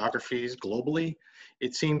 different geographies globally,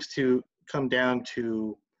 it seems to come down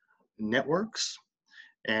to networks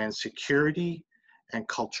and security and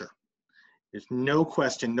culture. There's no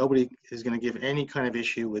question, nobody is going to give any kind of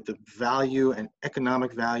issue with the value and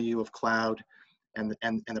economic value of cloud and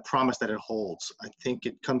the promise that it holds. I think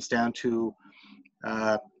it comes down to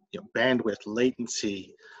you know, bandwidth,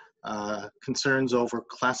 latency, concerns over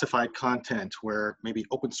classified content where maybe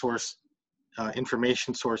open source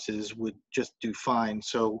information sources would just do fine.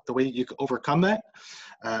 So the way you can overcome that,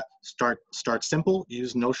 start simple,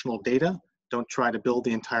 use notional data. Don't try to build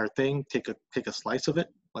the entire thing. Take a slice of it.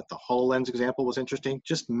 Like the HoloLens example was interesting.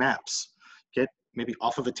 Just maps. Get maybe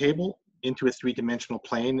off of a table into a three-dimensional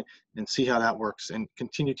plane and see how that works, and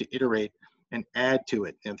continue to iterate and add to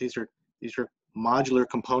it. And these are modular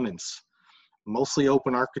components, mostly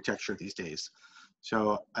open architecture these days.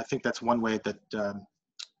 So I think that's one way that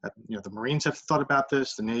you know, the Marines have thought about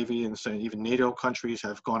this, the Navy, and so even NATO countries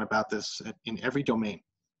have gone about this in every domain.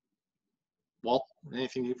 Walt,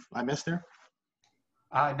 anything I missed there?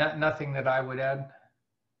 Nothing that I would add.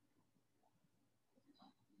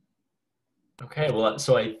 Okay, well,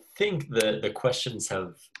 so I think the questions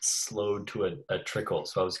have slowed to a trickle.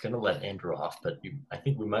 So I was going to let Andrew off, but I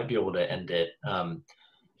think we might be able to end it.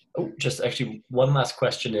 Just actually one last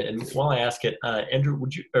question, and while I ask it, Andrew,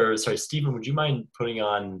 Stephen, would you mind putting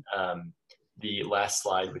on the last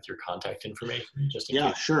slide with your contact information? Just in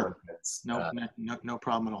case. Sure. No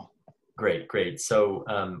problem at all. Great. So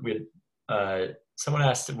someone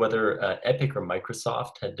asked whether Epic or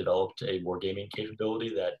Microsoft had developed a wargaming capability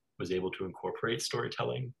that was able to incorporate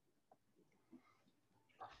storytelling.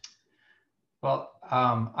 Well,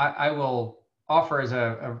 I will offer as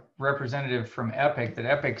a representative from Epic that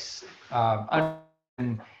Epic's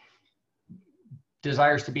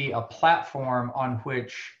desires to be a platform on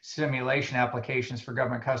which simulation applications for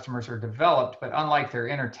government customers are developed, but unlike their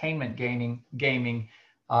entertainment gaming,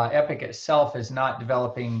 Epic itself is not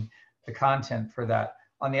developing the content for that.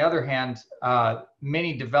 On the other hand,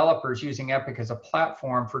 many developers using Epic as a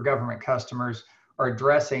platform for government customers are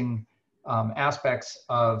addressing aspects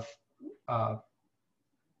of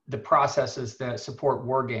the processes that support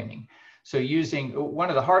wargaming. So using one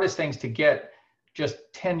of the hardest things to get just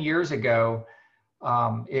 10 years ago,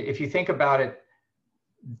 if you think about it,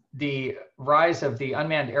 the rise of the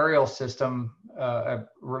unmanned aerial system, a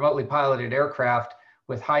remotely piloted aircraft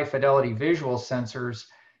with high fidelity visual sensors,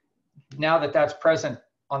 now that that's present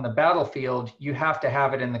on the battlefield, you have to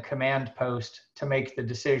have it in the command post to make the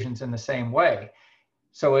decisions in the same way.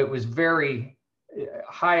 So it was very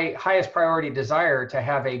highest priority desire to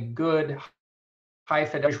have a good high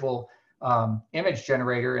fidelity visual image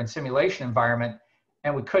generator and simulation environment,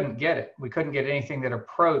 and we couldn't get it. We couldn't get anything that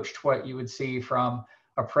approached what you would see from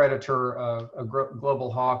a Predator, a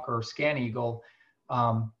Global Hawk, or Scan Eagle.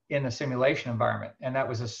 in the simulation environment. And that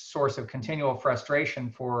was a source of continual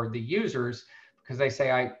frustration for the users, because they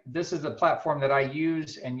say, this is the platform that I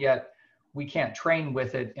use, and yet we can't train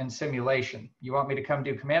with it in simulation. You want me to come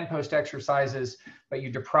do command post exercises, but you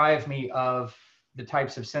deprive me of the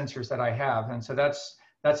types of sensors that I have. And so that's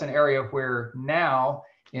an area where now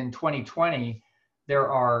in 2020, there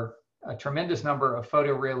are a tremendous number of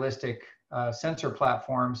photorealistic sensor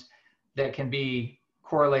platforms that can be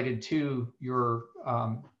correlated to your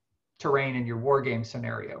terrain in your war game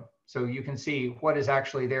scenario. So you can see what is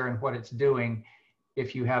actually there and what it's doing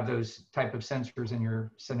if you have those type of sensors in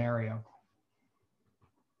your scenario.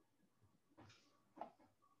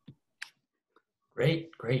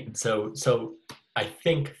 Great, great. So I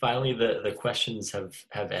think finally the questions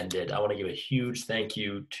have ended. I want to give a huge thank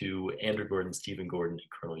you to Andrew Gordon, Stephen Gordon, and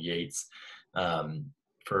Colonel Yates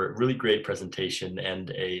for a really great presentation,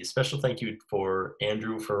 and a special thank you for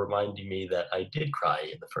Andrew for reminding me that I did cry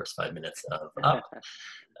in the first 5 minutes of Up.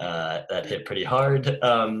 That hit pretty hard.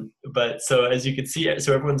 But so as you can see,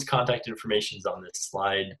 so everyone's contact information is on this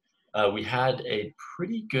slide. We had a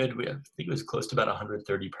pretty good, I think it was close to about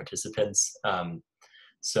 130 participants.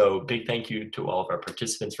 So big thank you to all of our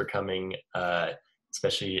participants for coming,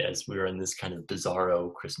 especially as we were in this kind of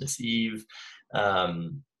bizarro Christmas Eve.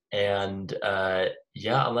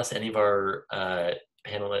 Yeah, unless any of our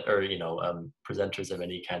panelists or presenters have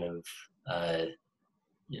any kind of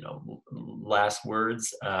last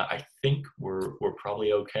words, I think we're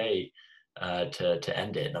probably okay to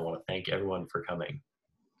end it. And I want to thank everyone for coming.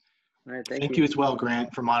 All right, thank you as well,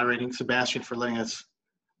 Grant, for moderating. Sebastian, for letting us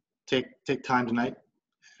take time tonight.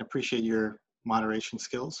 I appreciate your moderation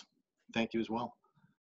skills. Thank you as well.